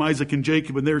Abraham, Isaac, and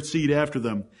Jacob and their seed after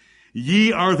them.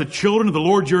 Ye are the children of the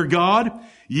Lord your God.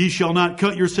 Ye shall not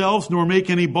cut yourselves, nor make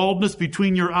any baldness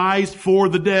between your eyes for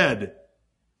the dead.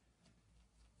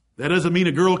 That doesn't mean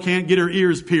a girl can't get her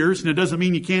ears pierced, and it doesn't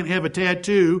mean you can't have a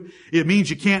tattoo. It means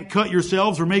you can't cut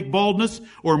yourselves or make baldness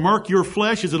or mark your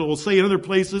flesh, as it will say in other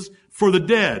places, for the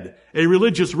dead, a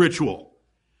religious ritual.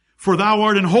 For thou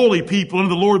art an holy people unto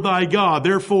the Lord thy God.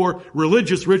 Therefore,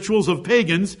 religious rituals of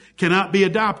pagans cannot be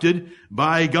adopted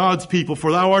by God's people.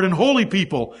 For thou art an holy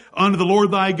people unto the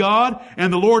Lord thy God,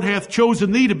 and the Lord hath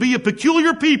chosen thee to be a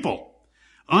peculiar people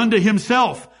unto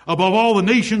himself above all the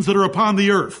nations that are upon the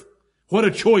earth. What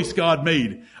a choice God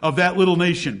made of that little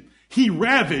nation. He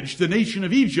ravaged the nation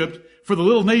of Egypt for the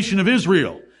little nation of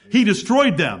Israel. He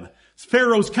destroyed them.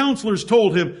 Pharaoh's counselors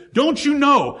told him, don't you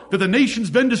know that the nation's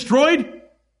been destroyed?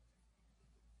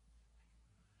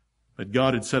 But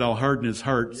God had said, I'll harden his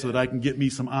heart so that I can get me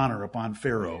some honor upon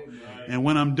Pharaoh. And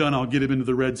when I'm done, I'll get him into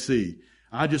the Red Sea.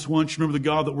 I just want you to remember the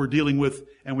God that we're dealing with,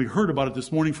 and we heard about it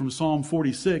this morning from Psalm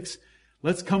 46.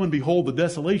 Let's come and behold the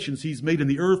desolations he's made in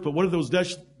the earth. But what are those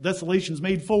desolations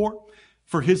made for?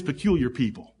 For his peculiar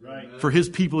people. Right. For his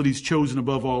people that he's chosen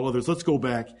above all others. Let's go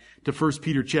back to 1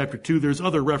 Peter chapter 2. There's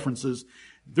other references.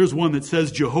 There's one that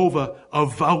says Jehovah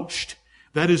avouched.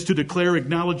 That is to declare,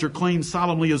 acknowledge, or claim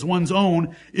solemnly as one's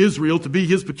own Israel to be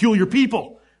his peculiar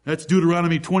people. That's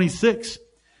Deuteronomy 26.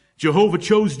 Jehovah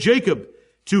chose Jacob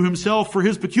to himself for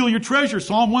his peculiar treasure.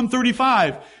 Psalm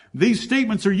 135. These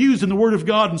statements are used in the Word of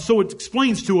God, and so it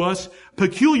explains to us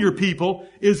peculiar people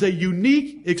is a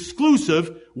unique,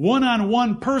 exclusive,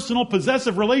 one-on-one, personal,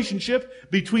 possessive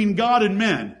relationship between God and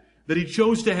men that he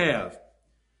chose to have.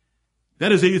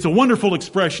 It's a wonderful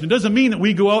expression. It doesn't mean that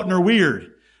we go out and are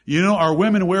weird. You know, our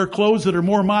women wear clothes that are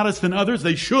more modest than others.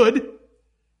 They should.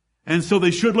 And so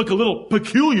they should look a little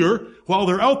peculiar while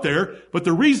they're out there. But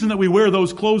the reason that we wear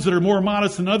those clothes that are more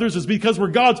modest than others is because we're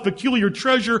God's peculiar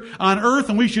treasure on earth,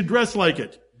 and we should dress like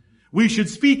it. We should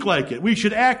speak like it. We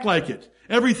should act like it.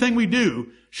 Everything we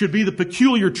do should be the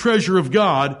peculiar treasure of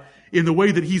God in the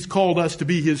way that he's called us to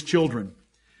be his children.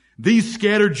 These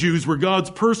scattered Jews were God's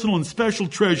personal and special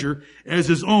treasure as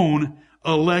his own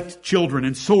elect children,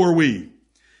 and so are we.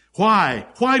 Why?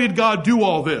 Why did God do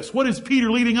all this? What is Peter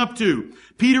leading up to?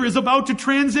 Peter is about to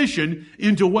transition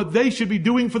into what they should be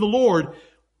doing for the Lord.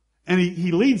 And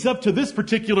he leads up to this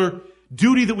particular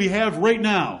duty that we have right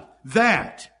now.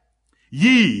 That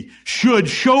ye should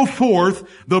show forth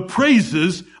the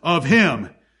praises of him.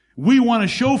 We want to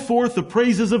show forth the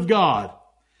praises of God.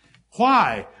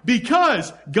 Why?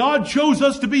 Because God chose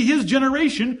us to be his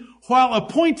generation while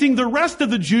appointing the rest of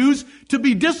the Jews to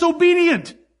be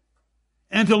disobedient.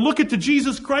 And to look at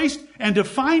Jesus Christ and to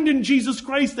find in Jesus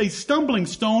Christ a stumbling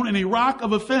stone and a rock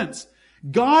of offense.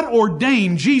 God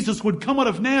ordained Jesus would come out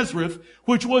of Nazareth,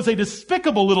 which was a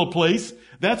despicable little place.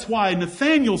 That's why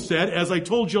Nathanael said, as I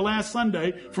told you last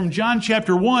Sunday from John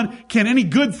chapter 1, can any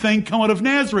good thing come out of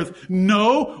Nazareth?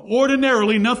 No,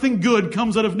 ordinarily nothing good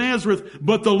comes out of Nazareth,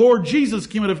 but the Lord Jesus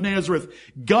came out of Nazareth.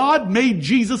 God made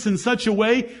Jesus in such a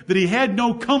way that he had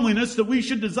no comeliness that we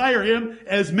should desire him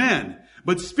as men.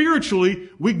 But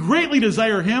spiritually, we greatly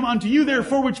desire him. Unto you,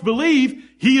 therefore, which believe,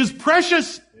 he is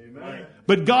precious. Amen.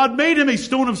 But God made him a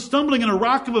stone of stumbling and a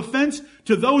rock of offense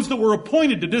to those that were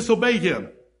appointed to disobey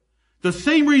him. The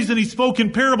same reason he spoke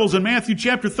in parables in Matthew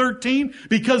chapter 13,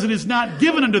 because it is not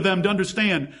given unto them to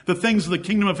understand the things of the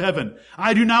kingdom of heaven.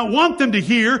 I do not want them to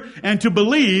hear and to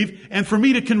believe and for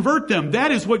me to convert them.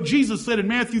 That is what Jesus said in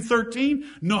Matthew 13.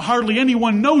 No, hardly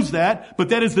anyone knows that, but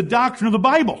that is the doctrine of the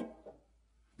Bible.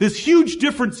 This huge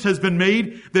difference has been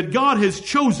made that God has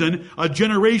chosen a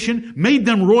generation, made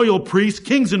them royal priests,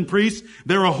 kings and priests.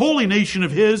 They're a holy nation of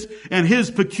his and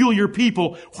his peculiar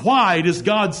people. Why does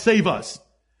God save us?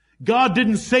 God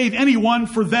didn't save anyone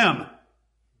for them.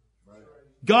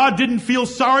 God didn't feel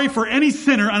sorry for any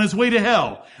sinner on his way to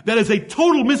hell. That is a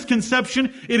total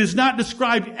misconception. It is not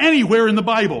described anywhere in the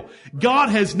Bible. God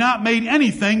has not made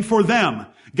anything for them.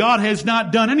 God has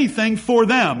not done anything for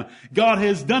them. God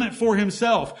has done it for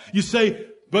himself. You say,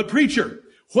 but preacher,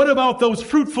 what about those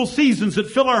fruitful seasons that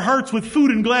fill our hearts with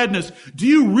food and gladness? Do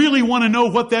you really want to know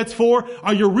what that's for?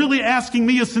 Are you really asking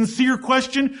me a sincere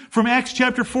question from Acts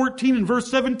chapter 14 and verse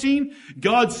 17?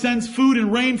 God sends food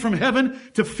and rain from heaven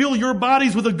to fill your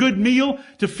bodies with a good meal,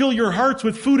 to fill your hearts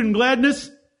with food and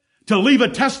gladness, to leave a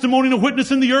testimony and a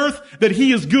witness in the earth that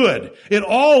he is good. It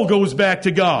all goes back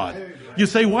to God. You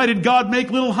say, why did God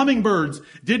make little hummingbirds?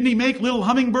 Didn't he make little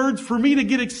hummingbirds for me to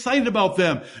get excited about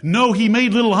them? No, he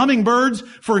made little hummingbirds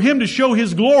for him to show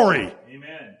his glory.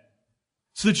 Amen.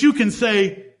 So that you can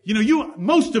say,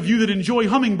 most of you that enjoy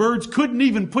hummingbirds couldn't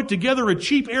even put together a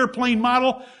cheap airplane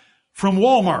model from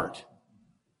Walmart.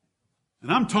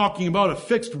 And I'm talking about a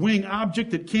fixed wing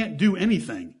object that can't do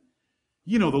anything.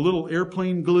 You know, the little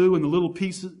airplane glue and the little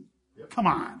pieces. Come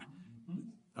on.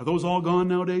 Are those all gone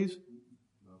nowadays?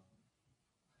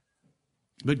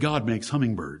 But God makes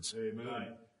hummingbirds. Amen.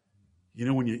 You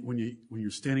know, when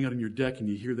you're standing out on your deck and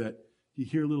you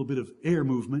hear a little bit of air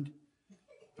movement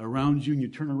around you, and you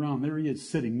turn around, there he is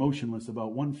sitting motionless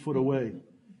about 1 foot away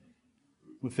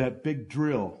with that big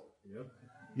drill. Yep.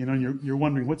 You know, and you're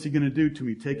wondering, what's he going to do to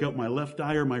me? Take out my left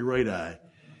eye or my right eye?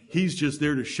 He's just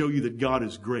there to show you that God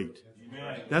is great. Amen.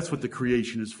 That's what the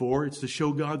creation is for. It's to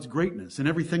show God's greatness and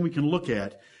everything we can look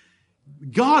at.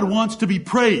 God wants to be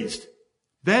praised.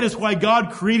 That is why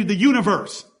God created the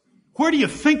universe. Where do you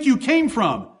think you came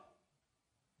from?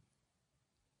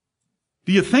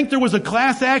 Do you think there was a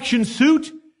class action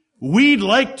suit? We'd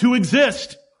like to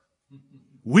exist.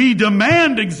 We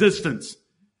demand existence.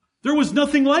 There was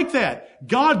nothing like that.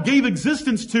 God gave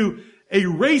existence to a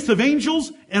race of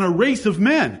angels and a race of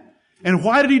men. And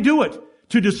why did He do it?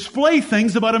 To display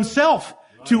things about Himself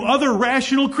to other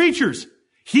rational creatures.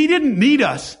 He didn't need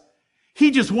us.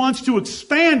 He just wants to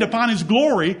expand upon His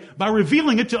glory by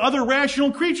revealing it to other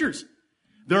rational creatures.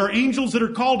 There are angels that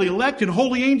are called elect and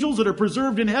holy angels that are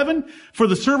preserved in heaven for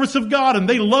the service of God, and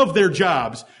they love their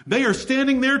jobs. They are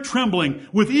standing there trembling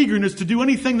with eagerness to do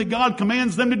anything that God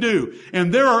commands them to do.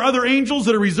 And there are other angels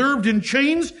that are reserved in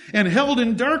chains and held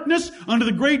in darkness unto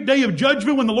the great day of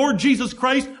judgment when the Lord Jesus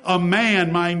Christ, a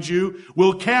man, mind you,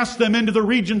 will cast them into the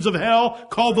regions of hell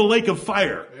called the lake of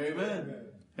fire. Amen.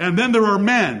 And then there are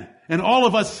men, and all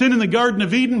of us sin in the Garden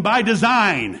of Eden by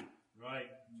design.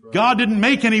 God didn't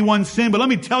make anyone sin, but let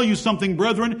me tell you something,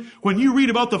 brethren. When you read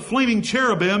about the flaming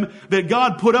cherubim that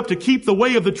God put up to keep the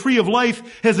way of the tree of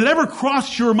life, has it ever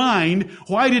crossed your mind,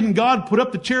 why didn't God put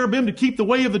up the cherubim to keep the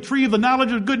way of the tree of the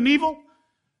knowledge of good and evil?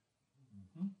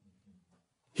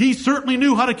 He certainly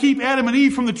knew how to keep Adam and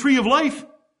Eve from the tree of life.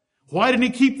 Why didn't He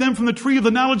keep them from the tree of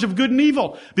the knowledge of good and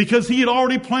evil? Because He had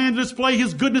already planned to display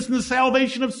His goodness in the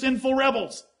salvation of sinful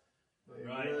rebels.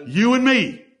 Right. You and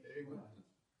me.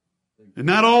 And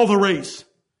not all the race.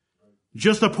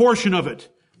 Just a portion of it.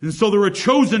 And so they're a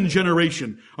chosen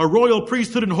generation, a royal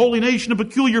priesthood and holy nation, a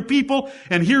peculiar people.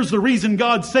 And here's the reason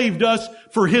God saved us,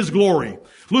 for His glory.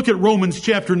 Look at Romans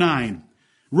chapter 9.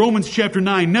 Romans chapter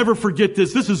 9. Never forget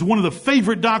this. This is one of the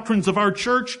favorite doctrines of our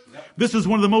church. This is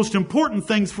one of the most important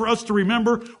things for us to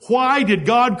remember. Why did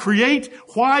God create?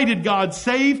 Why did God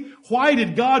save? Why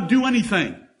did God do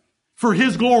anything? For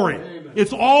His glory. Amen.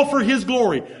 It's all for His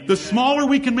glory. Amen. The smaller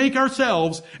we can make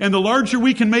ourselves and the larger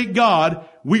we can make God,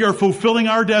 we are fulfilling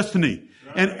our destiny.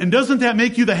 Right. And doesn't that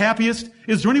make you the happiest?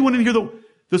 Is there anyone in here that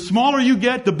the smaller you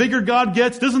get, the bigger God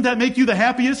gets? Doesn't that make you the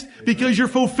happiest? Because you're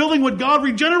fulfilling what God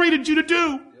regenerated you to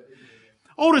do.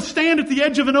 Oh, to stand at the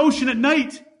edge of an ocean at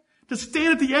night. To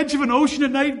stand at the edge of an ocean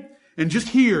at night and just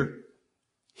hear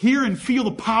and feel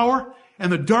the power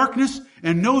and the darkness,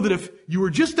 and know that if you were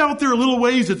just out there a little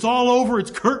ways, it's all over, it's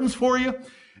curtains for you,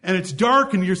 and it's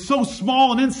dark, and you're so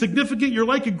small and insignificant, you're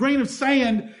like a grain of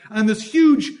sand on this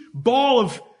huge ball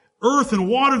of earth and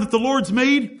water that the Lord's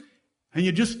made, and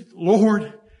you just,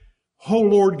 Lord, oh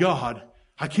Lord God,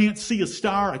 I can't see a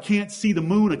star, I can't see the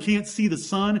moon, I can't see the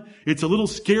sun, it's a little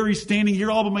scary standing here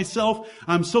all by myself,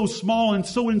 I'm so small and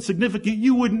so insignificant,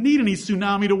 you wouldn't need any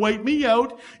tsunami to wipe me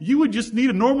out, you would just need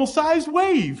a normal-sized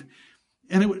wave.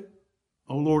 And it would,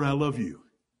 oh Lord, I love you.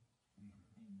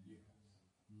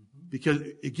 Because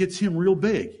it gets Him real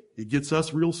big. It gets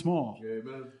us real small.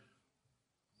 Amen.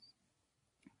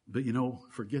 But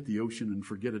forget the ocean and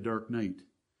forget a dark night.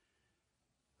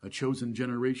 A chosen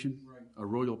generation, a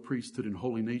royal priesthood and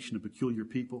holy nation, a peculiar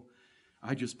people.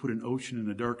 I just put an ocean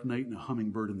in a dark night and a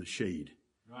hummingbird in the shade.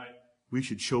 Right. We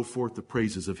should show forth the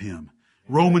praises of Him.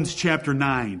 Romans chapter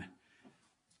 9.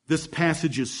 This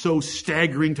passage is so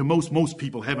staggering to most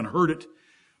people haven't heard it.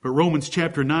 But Romans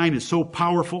chapter 9 is so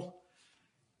powerful.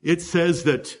 It says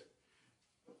that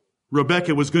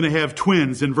Rebekah was going to have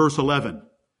twins in verse 11.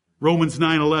 Romans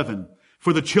 9:11.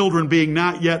 For the children being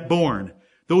not yet born.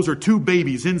 Those are two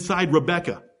babies inside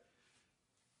Rebekah.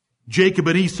 Jacob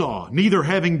and Esau, neither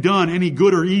having done any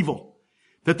good or evil,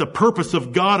 that the purpose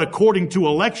of God according to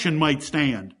election might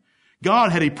stand.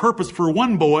 God had a purpose for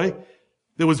one boy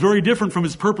that was very different from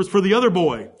His purpose for the other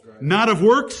boy. Not of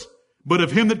works, but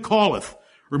of Him that calleth.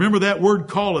 Remember that word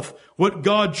calleth. What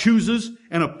God chooses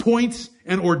and appoints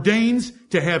and ordains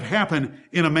to have happen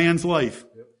in a man's life.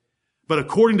 But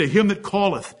according to Him that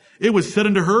calleth, it was said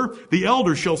unto her, the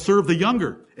elder shall serve the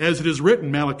younger. As it is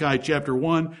written, Malachi chapter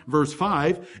 1, verse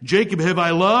 5, Jacob have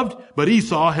I loved, but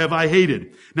Esau have I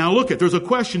hated. Now look there's a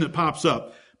question that pops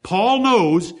up. Paul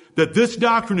knows that this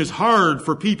doctrine is hard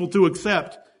for people to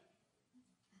accept.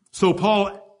 So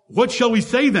Paul, what shall we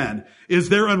say then? Is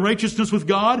there unrighteousness with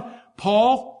God?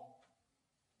 Paul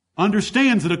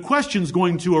understands that a question's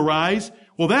going to arise.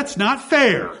 Well, that's not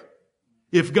fair.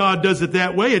 If God does it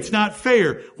that way, it's not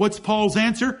fair. What's Paul's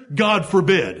answer? God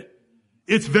forbid.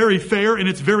 It's very fair and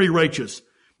it's very righteous.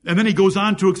 And then he goes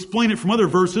on to explain it from other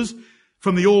verses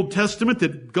from the Old Testament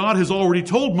that God has already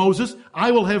told Moses,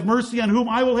 I will have mercy on whom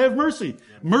I will have mercy.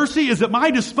 Mercy is at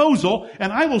my disposal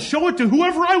and I will show it to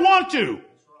whoever I want to.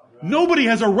 Nobody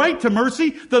has a right to mercy.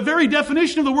 The very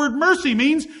definition of the word mercy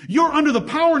means you're under the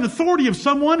power and authority of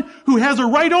someone who has a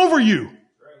right over you.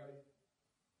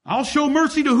 I'll show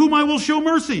mercy to whom I will show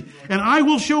mercy, and I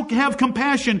will have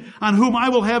compassion on whom I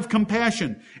will have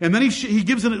compassion. And then he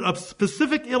gives a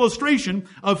specific illustration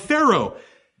of Pharaoh,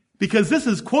 because this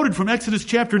is quoted from Exodus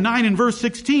chapter 9 and verse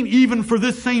 16. Even for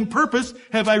this same purpose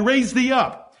have I raised thee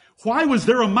up. Why was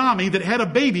there a mommy that had a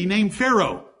baby named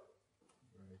Pharaoh?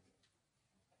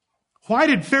 Why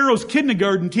did Pharaoh's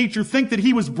kindergarten teacher think that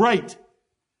he was bright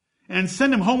and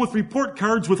send him home with report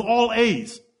cards with all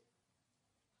A's?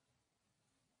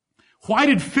 Why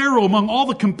did Pharaoh, among all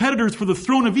the competitors for the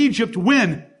throne of Egypt,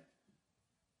 win?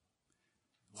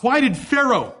 Why did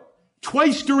Pharaoh,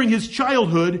 twice during his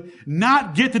childhood,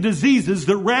 not get the diseases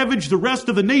that ravaged the rest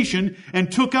of the nation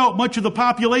and took out much of the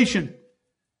population?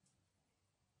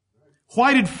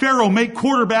 Why did Pharaoh make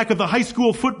quarterback of the high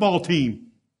school football team?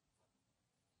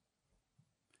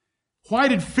 Why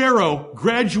did Pharaoh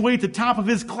graduate the top of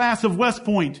his class of West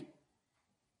Point?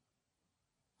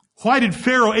 Why did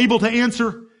Pharaoh able to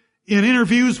answer in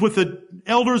interviews with the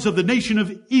elders of the nation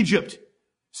of Egypt,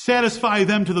 satisfy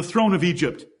them to the throne of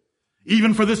Egypt?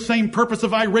 Even for this same purpose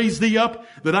have I raised thee up,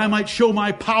 that I might show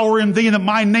my power in thee, and that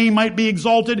my name might be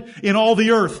exalted in all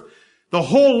the earth. The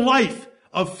whole life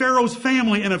of Pharaoh's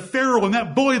family and of Pharaoh and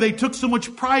that boy they took so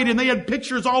much pride in. They had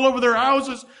pictures all over their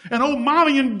houses. And oh,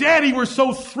 mommy and daddy were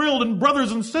so thrilled, and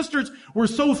brothers and sisters were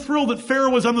so thrilled that Pharaoh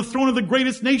was on the throne of the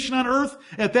greatest nation on earth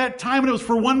at that time. And it was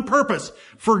for one purpose,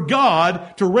 for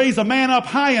God to raise a man up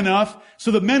high enough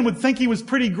so that men would think he was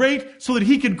pretty great, so that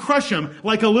he could crush him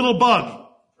like a little bug.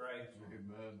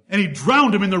 And he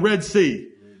drowned him in the Red Sea.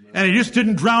 And he just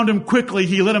didn't drown him quickly.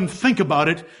 He let him think about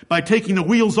it by taking the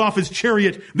wheels off his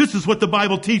chariot. This is what the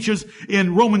Bible teaches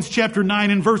in Romans chapter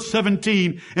 9 and verse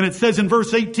 17. And it says in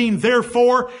verse 18,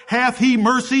 therefore hath he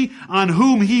mercy on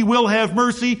whom he will have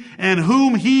mercy, and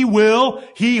whom he will,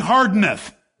 he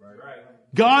hardeneth.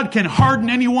 God can harden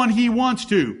anyone he wants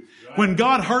to. When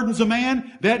God hardens a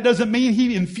man, that doesn't mean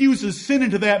he infuses sin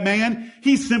into that man.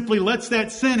 He simply lets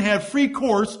that sin have free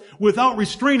course without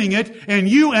restraining it. And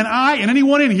you and I and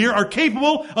anyone in here are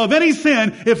capable of any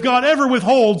sin if God ever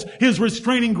withholds his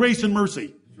restraining grace and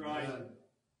mercy.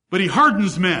 But he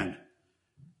hardens men.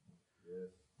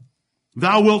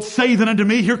 Thou wilt say then unto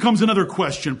me, here comes another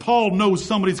question. Paul knows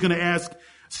somebody's going to ask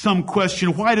some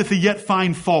question. Why doth he yet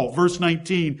find fault? Verse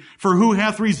 19, for who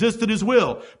hath resisted his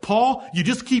will? Paul, you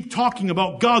just keep talking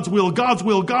about God's will, God's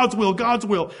will, God's will, God's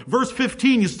will. Verse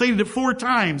 15, you stated it 4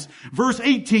 times. Verse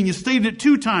 18, you stated it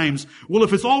 2 times. Well,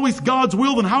 if it's always God's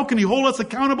will, then how can he hold us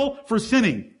accountable for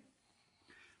sinning?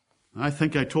 I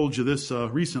think I told you this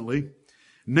recently.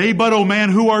 Nay, but, O man,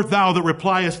 who art thou that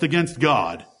repliest against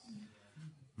God?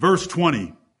 Verse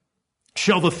 20.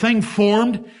 Shall the thing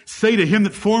formed say to him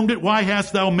that formed it, why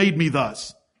hast thou made me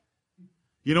thus?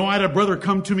 You know, I had a brother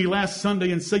come to me last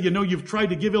Sunday and say, you know, you've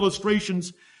tried to give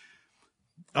illustrations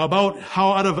about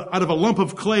how out of a lump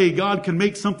of clay, God can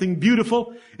make something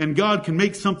beautiful and God can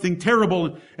make something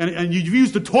terrible. And you've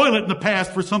used a toilet in the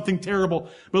past for something terrible.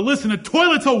 But listen, a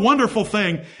toilet's a wonderful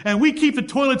thing. And we keep the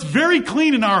toilets very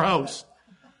clean in our house.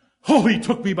 Oh, he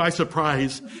took me by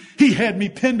surprise. He had me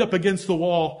pinned up against the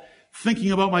wall,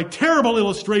 thinking about my terrible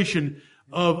illustration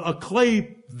of a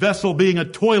clay vessel being a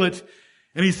toilet.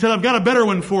 And he said, I've got a better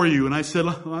one for you. And I said,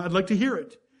 well, I'd like to hear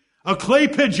it. A clay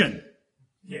pigeon.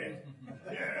 Yeah.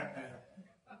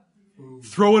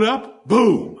 Throw it up.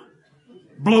 Boom.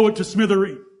 Blow it to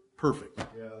smithereens. Perfect.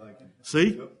 Yeah, I like it.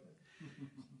 See? Yep.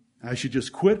 I should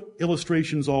just quit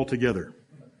illustrations altogether.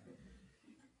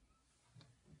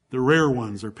 The rare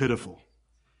ones are pitiful.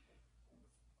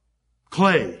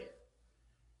 Clay.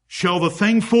 Shall the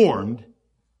thing formed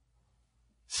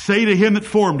say to him that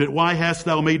formed it, why hast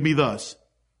thou made me thus?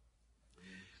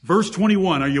 Verse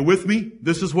 21, are you with me?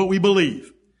 This is what we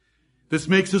believe. This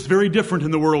makes us very different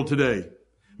in the world today.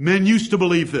 Men used to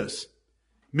believe this.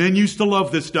 Men used to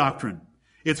love this doctrine.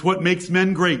 It's what makes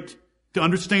men great, to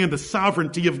understand the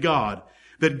sovereignty of God,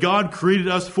 that God created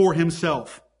us for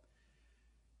himself.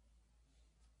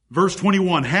 Verse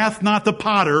 21, hath not the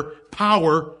potter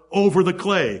power over the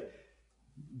clay?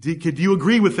 Do you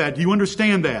agree with that? Do you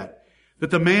understand that?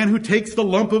 That the man who takes the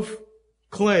lump of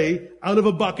clay out of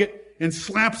a bucket and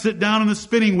slaps it down on the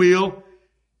spinning wheel,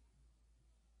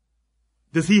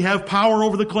 does he have power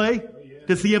over the clay?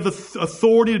 Does he have the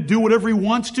authority to do whatever he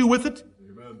wants to with it?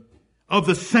 Amen. Of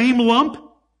the same lump,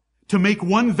 to make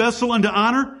one vessel unto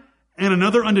honor and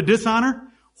another unto dishonor?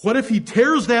 What if he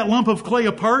tears that lump of clay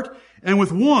apart, and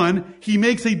with one he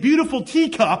makes a beautiful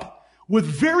teacup with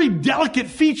very delicate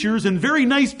features and very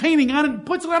nice painting on it, and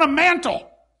puts it on a mantle?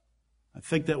 I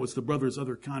think that was the brother's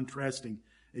other contrasting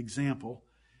example.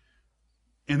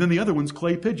 And then the other one's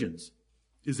clay pigeons.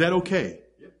 Is that okay?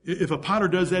 Yep. If a potter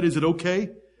does that, is it okay?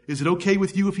 Is it okay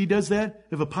with you if he does that?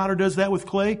 If a potter does that with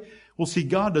clay? Well, see,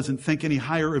 God doesn't think any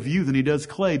higher of you than he does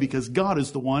clay, because God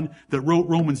is the one that wrote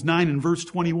Romans 9 and verse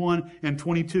 21 and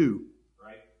 22.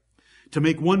 Right. To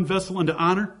make one vessel unto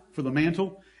honor for the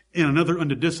mantle and another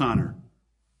unto dishonor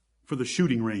for the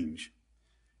shooting range.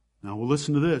 Now, we'll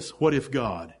listen to this. What if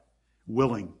God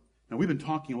willing? Now, we've been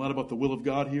talking a lot about the will of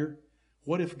God here.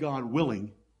 What if God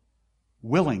willing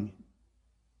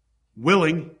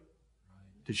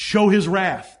to show his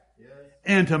wrath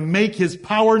and to make his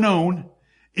power known,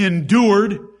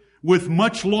 endured with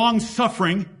much long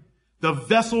suffering the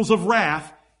vessels of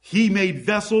wrath? He made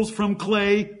vessels from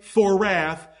clay for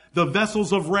wrath, the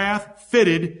vessels of wrath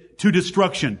fitted to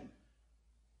destruction.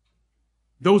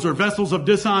 Those are vessels of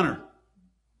dishonor.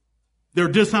 They're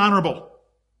dishonorable.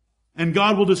 And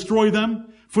God will destroy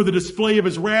them for the display of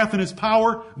his wrath and his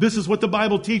power. This is what the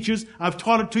Bible teaches. I've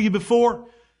taught it to you before.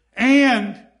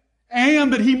 And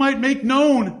that he might make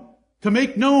known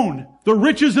the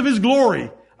riches of his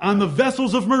glory on the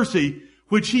vessels of mercy,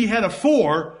 which he had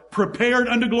afore prepared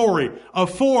unto glory.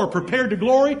 Afore prepared to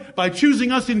glory by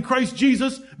choosing us in Christ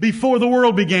Jesus before the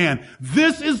world began.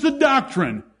 This is the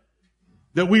doctrine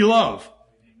that we love.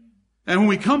 And when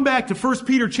we come back to 1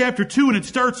 Peter chapter 2, and it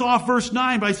starts off verse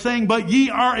 9 by saying, but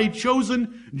ye are a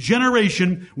chosen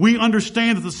generation, we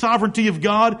understand that the sovereignty of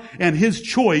God and his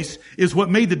choice is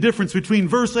what made the difference between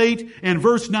verse 8 and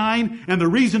verse 9, and the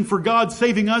reason for God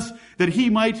saving us, that he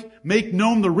might make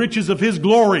known the riches of his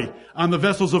glory on the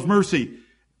vessels of mercy,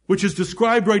 which is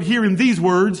described right here in these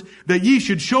words, that ye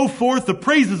should show forth the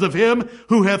praises of him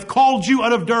who hath called you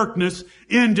out of darkness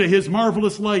into his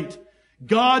marvelous light.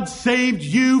 God saved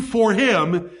you for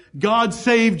him. God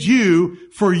saved you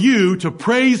for you to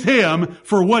praise him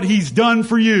for what he's done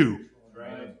for you.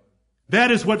 Right.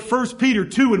 That is what 1 Peter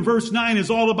 2 and verse 9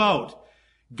 is all about.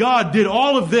 God did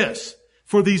all of this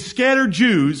for these scattered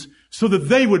Jews so that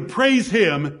they would praise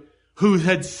him who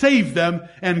had saved them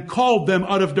and called them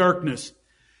out of darkness.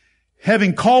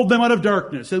 Having called them out of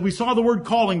darkness. And we saw the word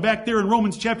calling back there in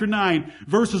Romans chapter 9,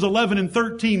 verses 11 and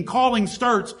 13. Calling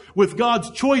starts with God's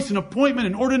choice and appointment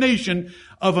and ordination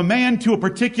of a man to a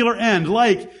particular end.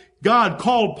 Like God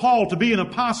called Paul to be an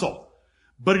apostle.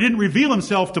 But he didn't reveal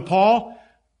himself to Paul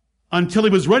until he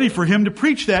was ready for him to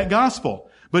preach that gospel.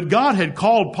 But God had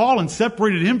called Paul and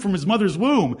separated him from his mother's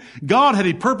womb. God had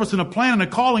a purpose and a plan and a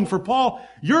calling for Paul.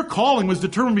 Your calling was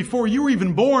determined before you were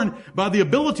even born by the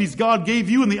abilities God gave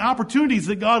you and the opportunities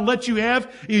that God let you have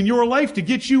in your life to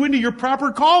get you into your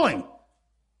proper calling.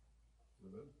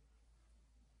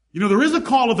 You know, there is a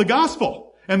call of the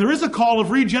gospel, and there is a call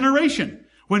of regeneration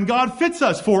when God fits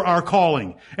us for our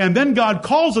calling. And then God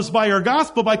calls us by our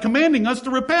gospel by commanding us to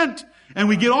repent. And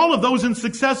we get all of those in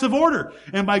successive order.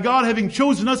 And by God having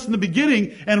chosen us in the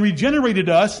beginning and regenerated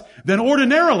us, then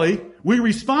ordinarily we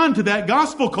respond to that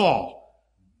gospel call.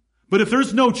 But if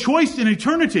there's no choice in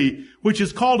eternity, which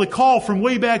is called a call from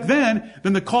way back then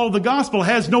the call of the gospel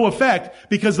has no effect,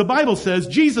 because the Bible says,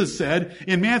 Jesus said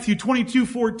in Matthew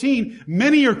 22:14,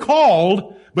 many are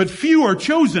called, but few are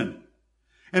chosen.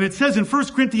 And it says in 1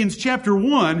 Corinthians chapter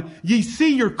 1, ye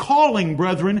see your calling,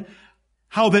 brethren,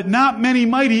 how that not many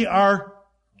mighty are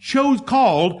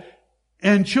called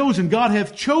and chosen. God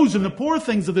hath chosen the poor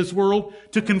things of this world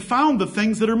to confound the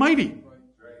things that are mighty.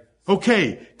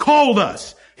 Okay, called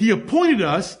us. He appointed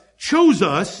us, chose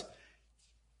us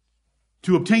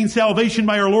to obtain salvation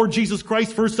by our Lord Jesus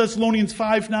Christ, 1 Thessalonians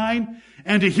 5:9,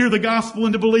 and to hear the gospel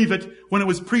and to believe it when it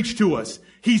was preached to us.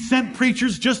 He sent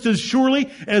preachers just as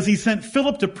surely as he sent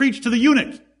Philip to preach to the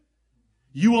eunuch.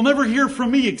 You will never hear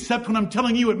from me except when I'm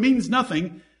telling you it means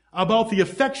nothing about the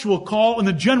effectual call and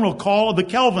the general call of the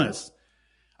Calvinists.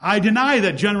 I deny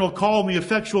that general call and the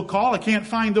effectual call. I can't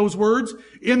find those words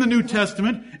in the New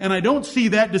Testament, and I don't see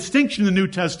that distinction in the New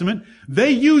Testament.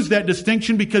 They use that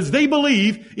distinction because they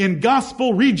believe in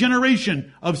gospel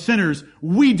regeneration of sinners.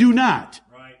 We do not.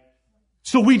 Right.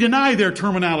 So we deny their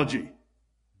terminology.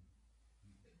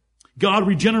 God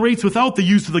regenerates without the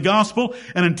use of the gospel,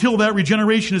 and until that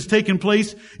regeneration has taken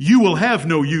place, you will have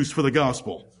no use for the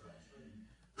gospel.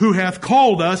 Who hath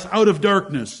called us out of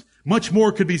darkness. Much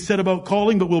more could be said about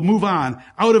calling, but we'll move on.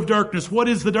 Out of darkness. What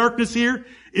is the darkness here?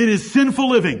 It is sinful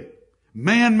living,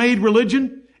 man-made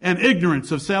religion, and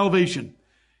ignorance of salvation.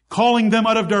 Calling them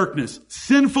out of darkness.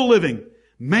 Sinful living,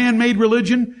 man-made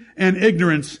religion, and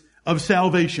ignorance of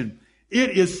salvation.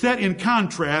 It is set in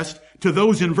contrast to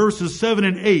those in verses 7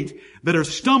 and 8 that are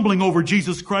stumbling over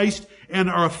Jesus Christ and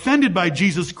are offended by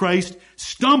Jesus Christ,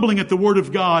 stumbling at the Word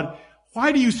of God.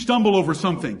 Why do you stumble over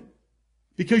something?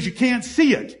 Because you can't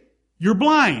see it. You're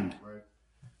blind. Right.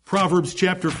 Proverbs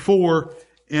chapter 4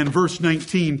 and verse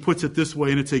 19 puts it this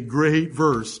way, and it's a great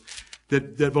verse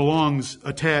that belongs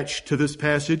attached to this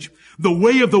passage. The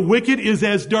way of the wicked is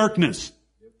as darkness.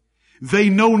 They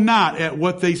know not at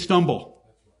what they stumble.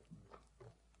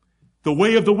 The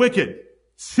way of the wicked,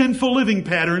 sinful living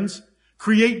patterns,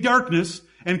 create darkness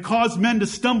and cause men to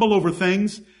stumble over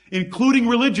things, including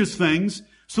religious things,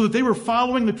 so that they were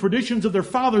following the traditions of their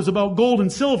fathers about gold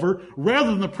and silver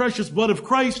rather than the precious blood of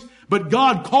Christ. But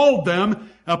God called them,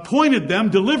 appointed them,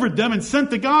 delivered them, and sent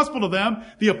the gospel to them.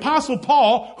 The Apostle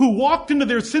Paul, who walked into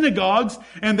their synagogues,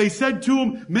 and they said to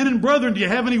him, "Men and brethren, do you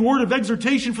have any word of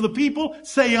exhortation for the people?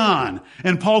 Say on."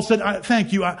 And Paul said,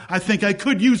 "Thank you. I think I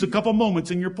could use a couple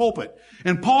moments in your pulpit."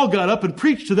 And Paul got up and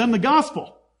preached to them the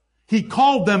gospel. He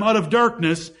called them out of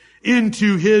darkness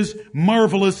into his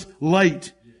marvelous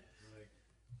light.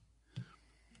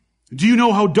 Do you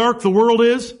know how dark the world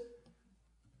is?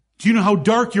 Do you know how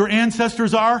dark your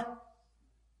ancestors are?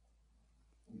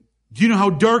 Do you know how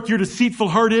dark your deceitful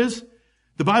heart is?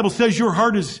 The Bible says your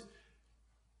heart is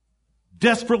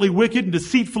desperately wicked and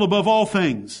deceitful above all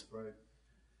things. Right.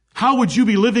 How would you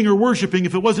be living or worshiping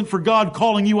if it wasn't for God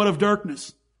calling you out of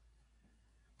darkness?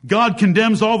 God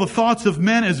condemns all the thoughts of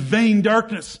men as vain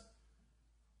darkness.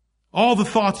 All the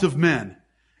thoughts of men.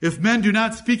 If men do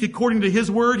not speak according to His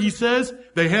word, He says,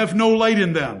 they have no light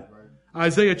in them. Right.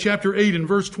 Isaiah chapter 8 and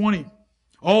verse 20.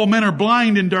 All men are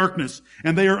blind in darkness,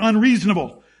 and they are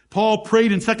unreasonable. Paul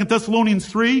prayed in 2 Thessalonians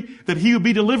 3 that he would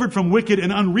be delivered from wicked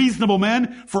and unreasonable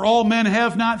men, for all men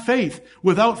have not faith.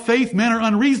 Without faith, men are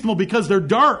unreasonable because they're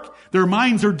dark. Their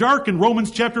minds are dark. And Romans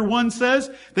chapter 1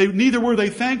 says, neither were they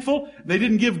thankful. They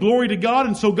didn't give glory to God,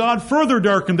 and so God further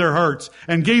darkened their hearts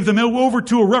and gave them over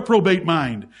to a reprobate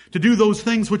mind to do those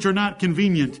things which are not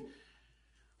convenient.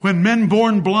 When men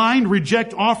born blind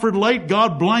reject offered light,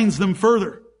 God blinds them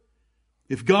further.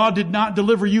 If God did not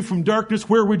deliver you from darkness,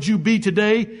 where would you be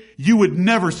today? You would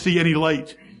never see any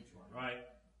light. Right.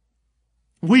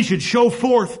 We should show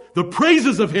forth the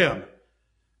praises of Him.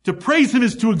 To praise Him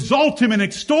is to exalt Him and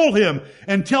extol Him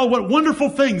and tell what wonderful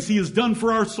things He has done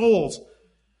for our souls.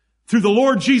 Through the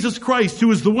Lord Jesus Christ,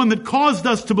 who is the one that caused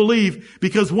us to believe,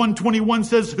 because 1:21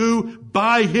 says, who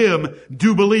by Him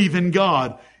do believe in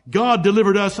God. God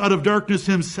delivered us out of darkness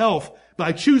Himself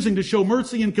by choosing to show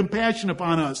mercy and compassion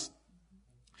upon us.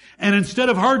 And instead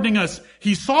of hardening us,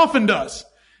 He softened us.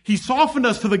 He softened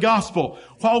us to the gospel,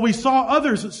 while we saw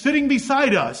others sitting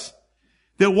beside us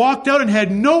that walked out and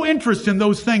had no interest in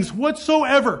those things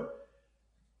whatsoever.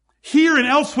 Here and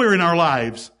elsewhere in our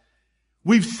lives,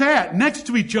 we've sat next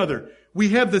to each other. We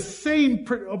have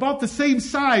about the same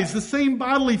size, the same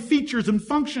bodily features and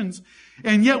functions.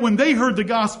 And yet when they heard the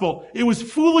gospel, it was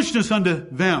foolishness unto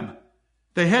them.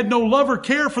 They had no love or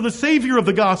care for the Savior of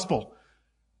the gospel.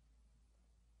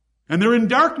 And they're in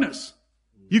darkness.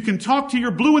 You can talk to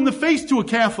your blue in the face to a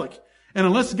Catholic, and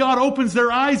unless God opens their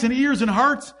eyes and ears and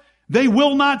hearts, they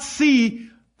will not see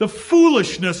the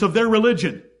foolishness of their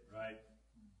religion. Right.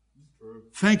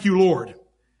 Thank you, Lord.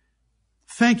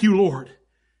 Thank you, Lord.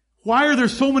 Why are there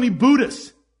so many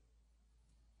Buddhists?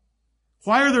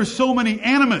 Why are there so many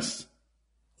animists?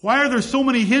 Why are there so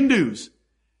many Hindus?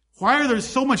 Why are there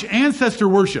so much ancestor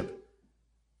worship?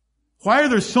 Why are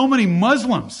there so many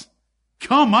Muslims?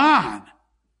 Come on!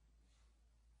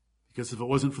 Because if it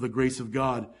wasn't for the grace of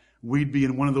God, we'd be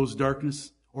in one of those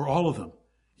darkness, or all of them.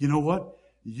 You know what?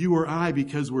 You or I,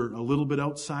 because we're a little bit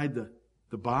outside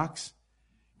the box,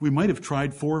 we might have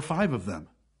tried 4 or 5 of them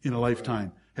in a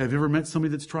lifetime. Have you ever met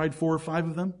somebody that's tried 4 or 5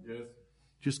 of them? Yes.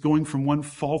 Just going from one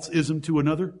false ism to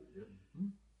another? Yep.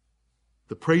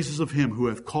 The praises of Him who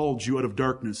hath called you out of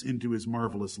darkness into His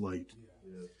marvelous light.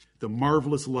 Yes. The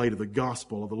marvelous light of the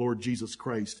gospel of the Lord Jesus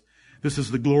Christ. This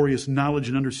is the glorious knowledge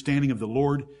and understanding of the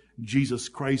Lord Jesus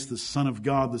Christ, the Son of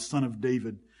God, the Son of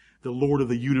David, the Lord of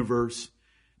the universe,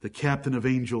 the Captain of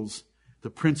angels, the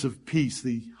Prince of Peace,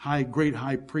 the great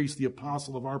high priest, the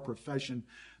apostle of our profession,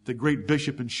 the great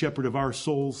bishop and shepherd of our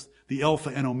souls, the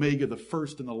Alpha and Omega, the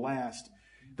first and the last,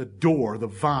 the door, the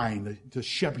vine, the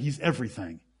shepherd. He's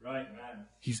everything. Right, man.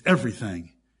 He's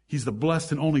everything. He's the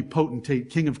blessed and only potentate,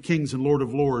 King of kings and Lord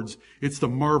of lords. It's the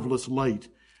marvelous light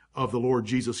of the Lord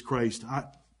Jesus Christ.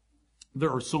 There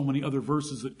are so many other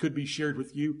verses that could be shared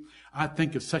with you. I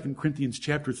think of 2 Corinthians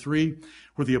chapter 3,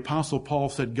 where the Apostle Paul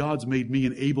said, God's made me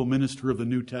an able minister of the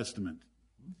New Testament.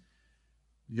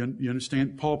 You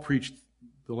understand? Paul preached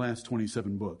the last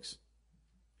 27 books.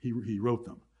 He wrote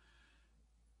them.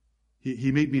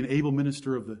 He made me an able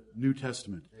minister of the New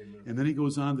Testament. Amen. And then he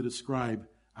goes on to describe,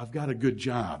 I've got a good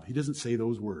job. He doesn't say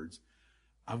those words.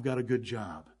 I've got a good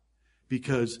job.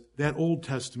 Because that Old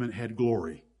Testament had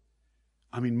glory.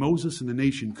 I mean, Moses and the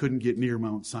nation couldn't get near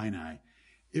Mount Sinai.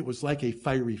 It was like a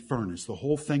fiery furnace. The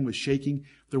whole thing was shaking.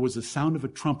 There was the sound of a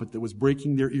trumpet that was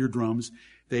breaking their eardrums.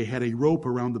 They had a rope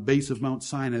around the base of Mount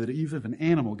Sinai that even if an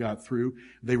animal got through,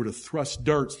 they were to thrust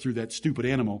darts through that stupid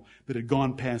animal that had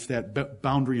gone past that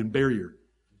boundary and barrier.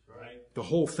 The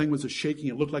whole thing was a shaking.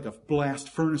 It looked like a blast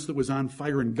furnace that was on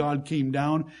fire, and God came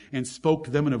down and spoke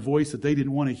to them in a voice that they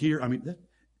didn't want to hear. I mean,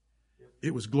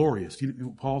 it was glorious. You know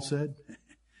what Paul said?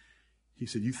 He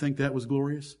said, you think that was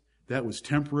glorious? That was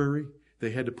temporary.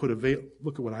 They had to put a veil.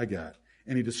 Look at what I got.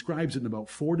 And he describes it in about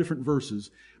 4 different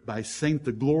verses by saying that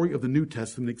the glory of the New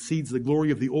Testament exceeds the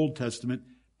glory of the Old Testament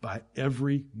by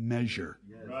every measure.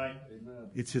 Yes. Right.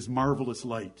 It's His marvelous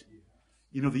light.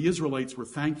 You know, the Israelites were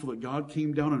thankful that God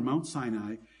came down on Mount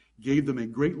Sinai, gave them a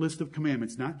great list of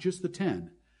commandments, not just the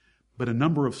 10, but a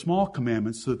number of small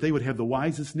commandments so that they would have the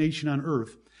wisest nation on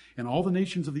earth. And all the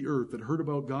nations of the earth that heard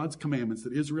about God's commandments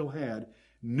that Israel had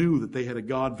knew that they had a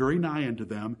God very nigh unto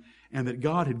them and that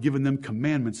God had given them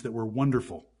commandments that were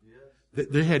wonderful. Yes.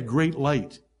 They had great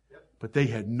light, but they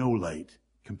had no light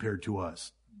compared to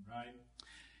us. Right.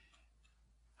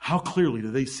 How clearly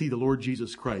do they see the Lord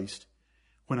Jesus Christ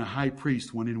when a high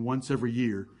priest went in once every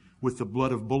year with the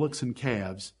blood of bullocks and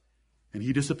calves, and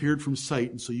He disappeared from sight,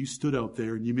 and so you stood out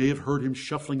there, and you may have heard Him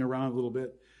shuffling around a little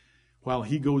bit while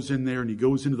He goes in there and He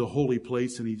goes into the holy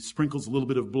place and He sprinkles a little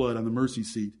bit of blood on the mercy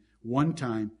seat one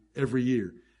time every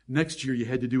year. Next year you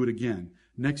had to do it again.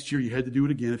 Next year you had to do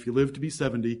it again. If you lived to be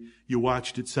 70, you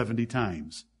watched it 70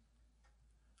 times.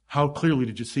 How clearly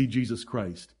did you see Jesus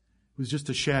Christ? It was just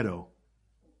a shadow.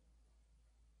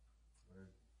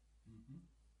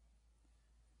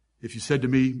 If you said to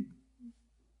me,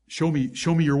 show me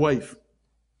your wife.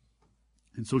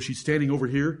 And so she's standing over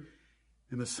here,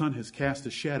 and the sun has cast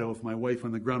a shadow of my wife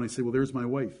on the ground. I say, well, there's my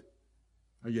wife.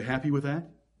 Are you happy with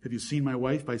that? Have you seen my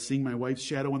wife by seeing my wife's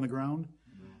shadow on the ground?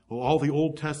 Well, all the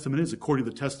Old Testament is, according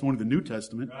to the testimony of the New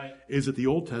Testament, is that the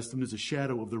Old Testament is a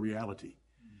shadow of the reality.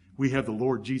 We have the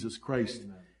Lord Jesus Christ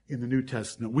in the New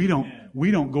Testament. We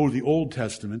don't go to the Old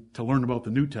Testament to learn about the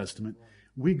New Testament.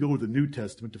 We go to the New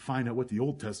Testament to find out what the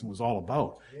Old Testament was all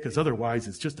about. Because otherwise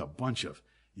it's just a bunch of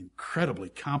incredibly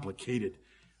complicated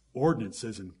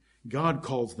ordinances. And God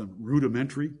calls them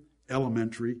rudimentary,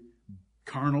 elementary,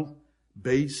 carnal,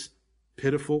 base,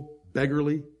 pitiful,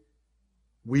 beggarly,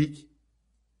 weak,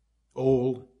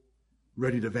 old,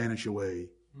 ready to vanish away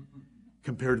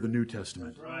compared to the New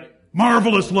Testament. Right.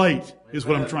 Marvelous light is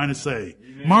what I'm trying to say.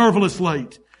 Amen. Marvelous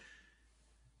light.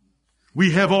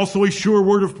 We have also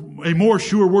a more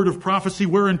sure word of prophecy,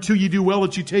 whereunto ye do well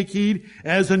that ye take heed,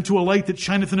 as unto a light that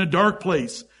shineth in a dark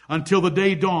place, until the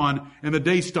day dawn and the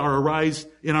day star arise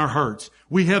in our hearts.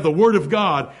 We have the Word of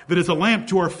God that is a lamp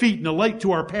to our feet and a light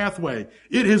to our pathway.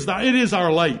 It is our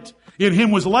light. In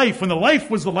Him was life, and the life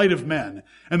was the light of men.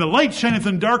 And the light shineth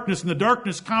in darkness, and the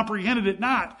darkness comprehended it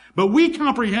not. But we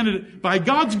comprehended it by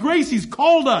God's grace. He's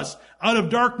called us out of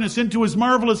darkness into His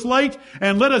marvelous light,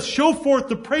 and let us show forth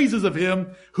the praises of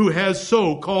Him who has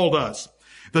so called us.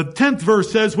 The 10th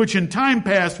verse says, which in time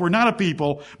past were not a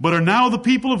people, but are now the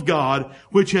people of God,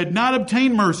 which had not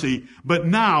obtained mercy, but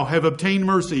now have obtained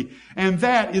mercy. And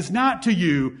that is not to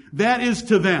you, that is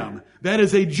to them. That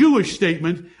is a Jewish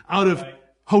statement out of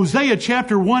Hosea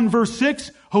chapter 1 verse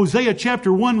 6, Hosea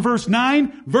chapter 1 verse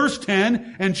 9, verse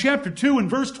 10, and chapter 2 and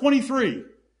verse 23.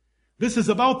 This is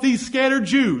about these scattered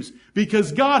Jews,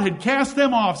 because God had cast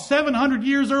them off 700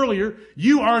 years earlier.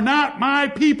 You are not my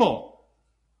people.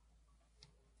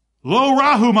 Lo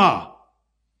Rahumah.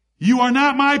 You are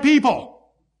not my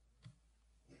people.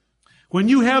 When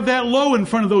you have that lo in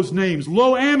front of those names,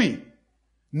 Lo Ami,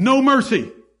 no mercy.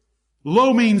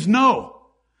 Lo means no.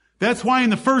 That's why in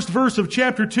the first verse of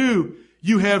chapter 2,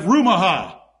 you have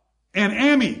Rumaha and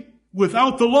Ami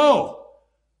without the lo,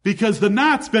 because the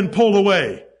not's been pulled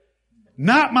away.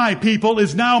 Not my people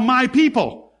is now my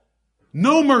people.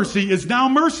 No mercy is now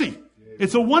mercy.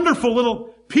 It's a wonderful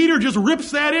little, Peter just rips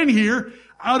that in here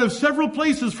out of several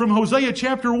places from Hosea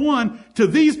chapter 1 to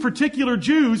these particular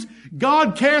Jews.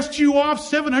 God cast you off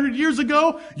 700 years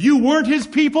ago. You weren't His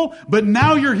people, but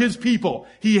now you're His people.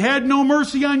 He had no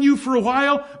mercy on you for a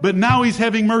while, but now He's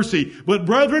having mercy. But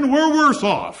brethren, we're worse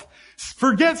off.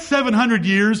 Forget 700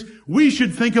 years. We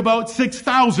should think about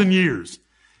 6,000 years.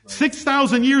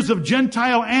 6,000 years of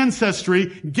Gentile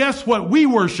ancestry. Guess what we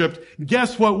worshiped?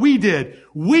 Guess what we did?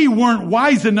 We weren't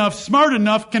wise enough, smart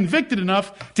enough, convicted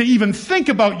enough to even think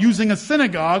about using a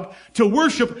synagogue to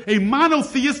worship a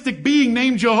monotheistic being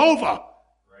named Jehovah.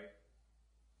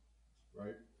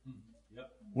 Right. Yep.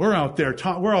 We're out there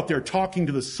talking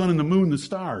to the sun and the moon, the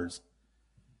stars.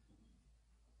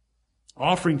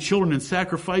 Offering children in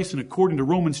sacrifice, and according to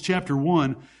Romans chapter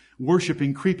 1,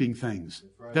 worshiping creeping things.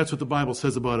 That's what the Bible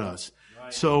says about us.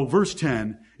 So verse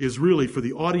 10 is really for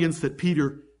the audience that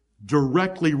Peter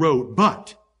directly wrote,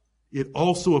 but it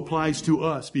also applies to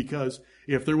us, because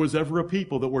if there was ever a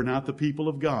people that were not the people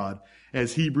of God,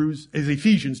 as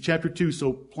Ephesians chapter 2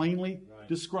 so plainly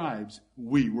describes,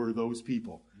 we were those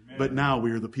people. Amen. But now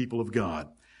we are the people of God.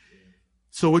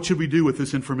 So what should we do with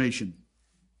this information?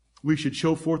 We should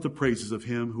show forth the praises of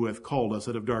Him who hath called us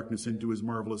out of darkness into His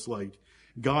marvelous light.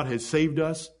 God has saved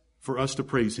us for us to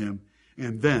praise Him.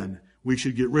 And then we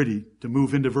should get ready to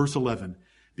move into verse 11,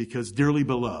 because dearly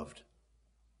beloved,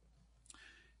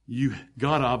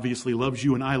 God obviously loves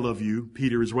you and I love you.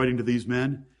 Peter is writing to these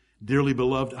men, dearly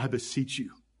beloved, I beseech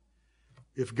you.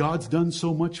 If God's done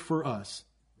so much for us,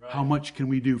 how much can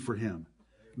we do for Him?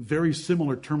 Very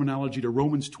similar terminology to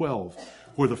Romans 12,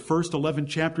 where the first 11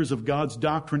 chapters of God's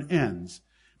doctrine ends.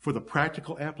 For the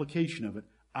practical application of it,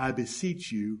 I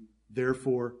beseech you,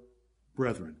 therefore,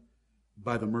 brethren,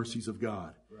 by the mercies of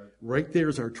God. Right there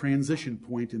is our transition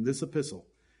point in this epistle.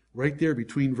 Right there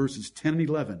between verses 10 and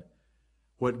 11.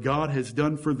 What God has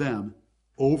done for them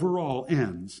overall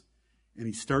ends, and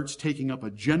he starts taking up a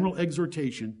general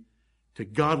exhortation to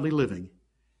godly living.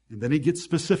 And then he gets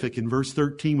specific in verse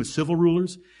 13 with civil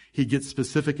rulers. He gets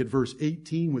specific at verse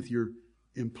 18 with your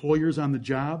employers on the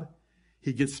job.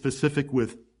 He gets specific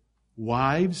with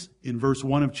wives in verse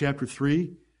 1 of chapter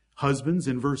 3, husbands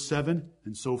in verse 7,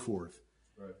 and so forth.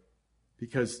 Right.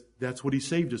 Because that's what he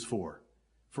saved us for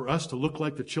us to look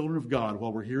like the children of God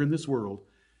while we're here in this world,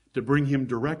 to bring him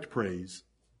direct praise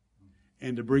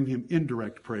and to bring him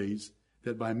indirect praise,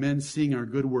 that by men seeing our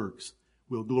good works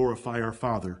will glorify our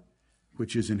Father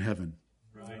which is in heaven.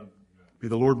 Right. May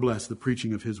the Lord bless the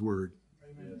preaching of his word.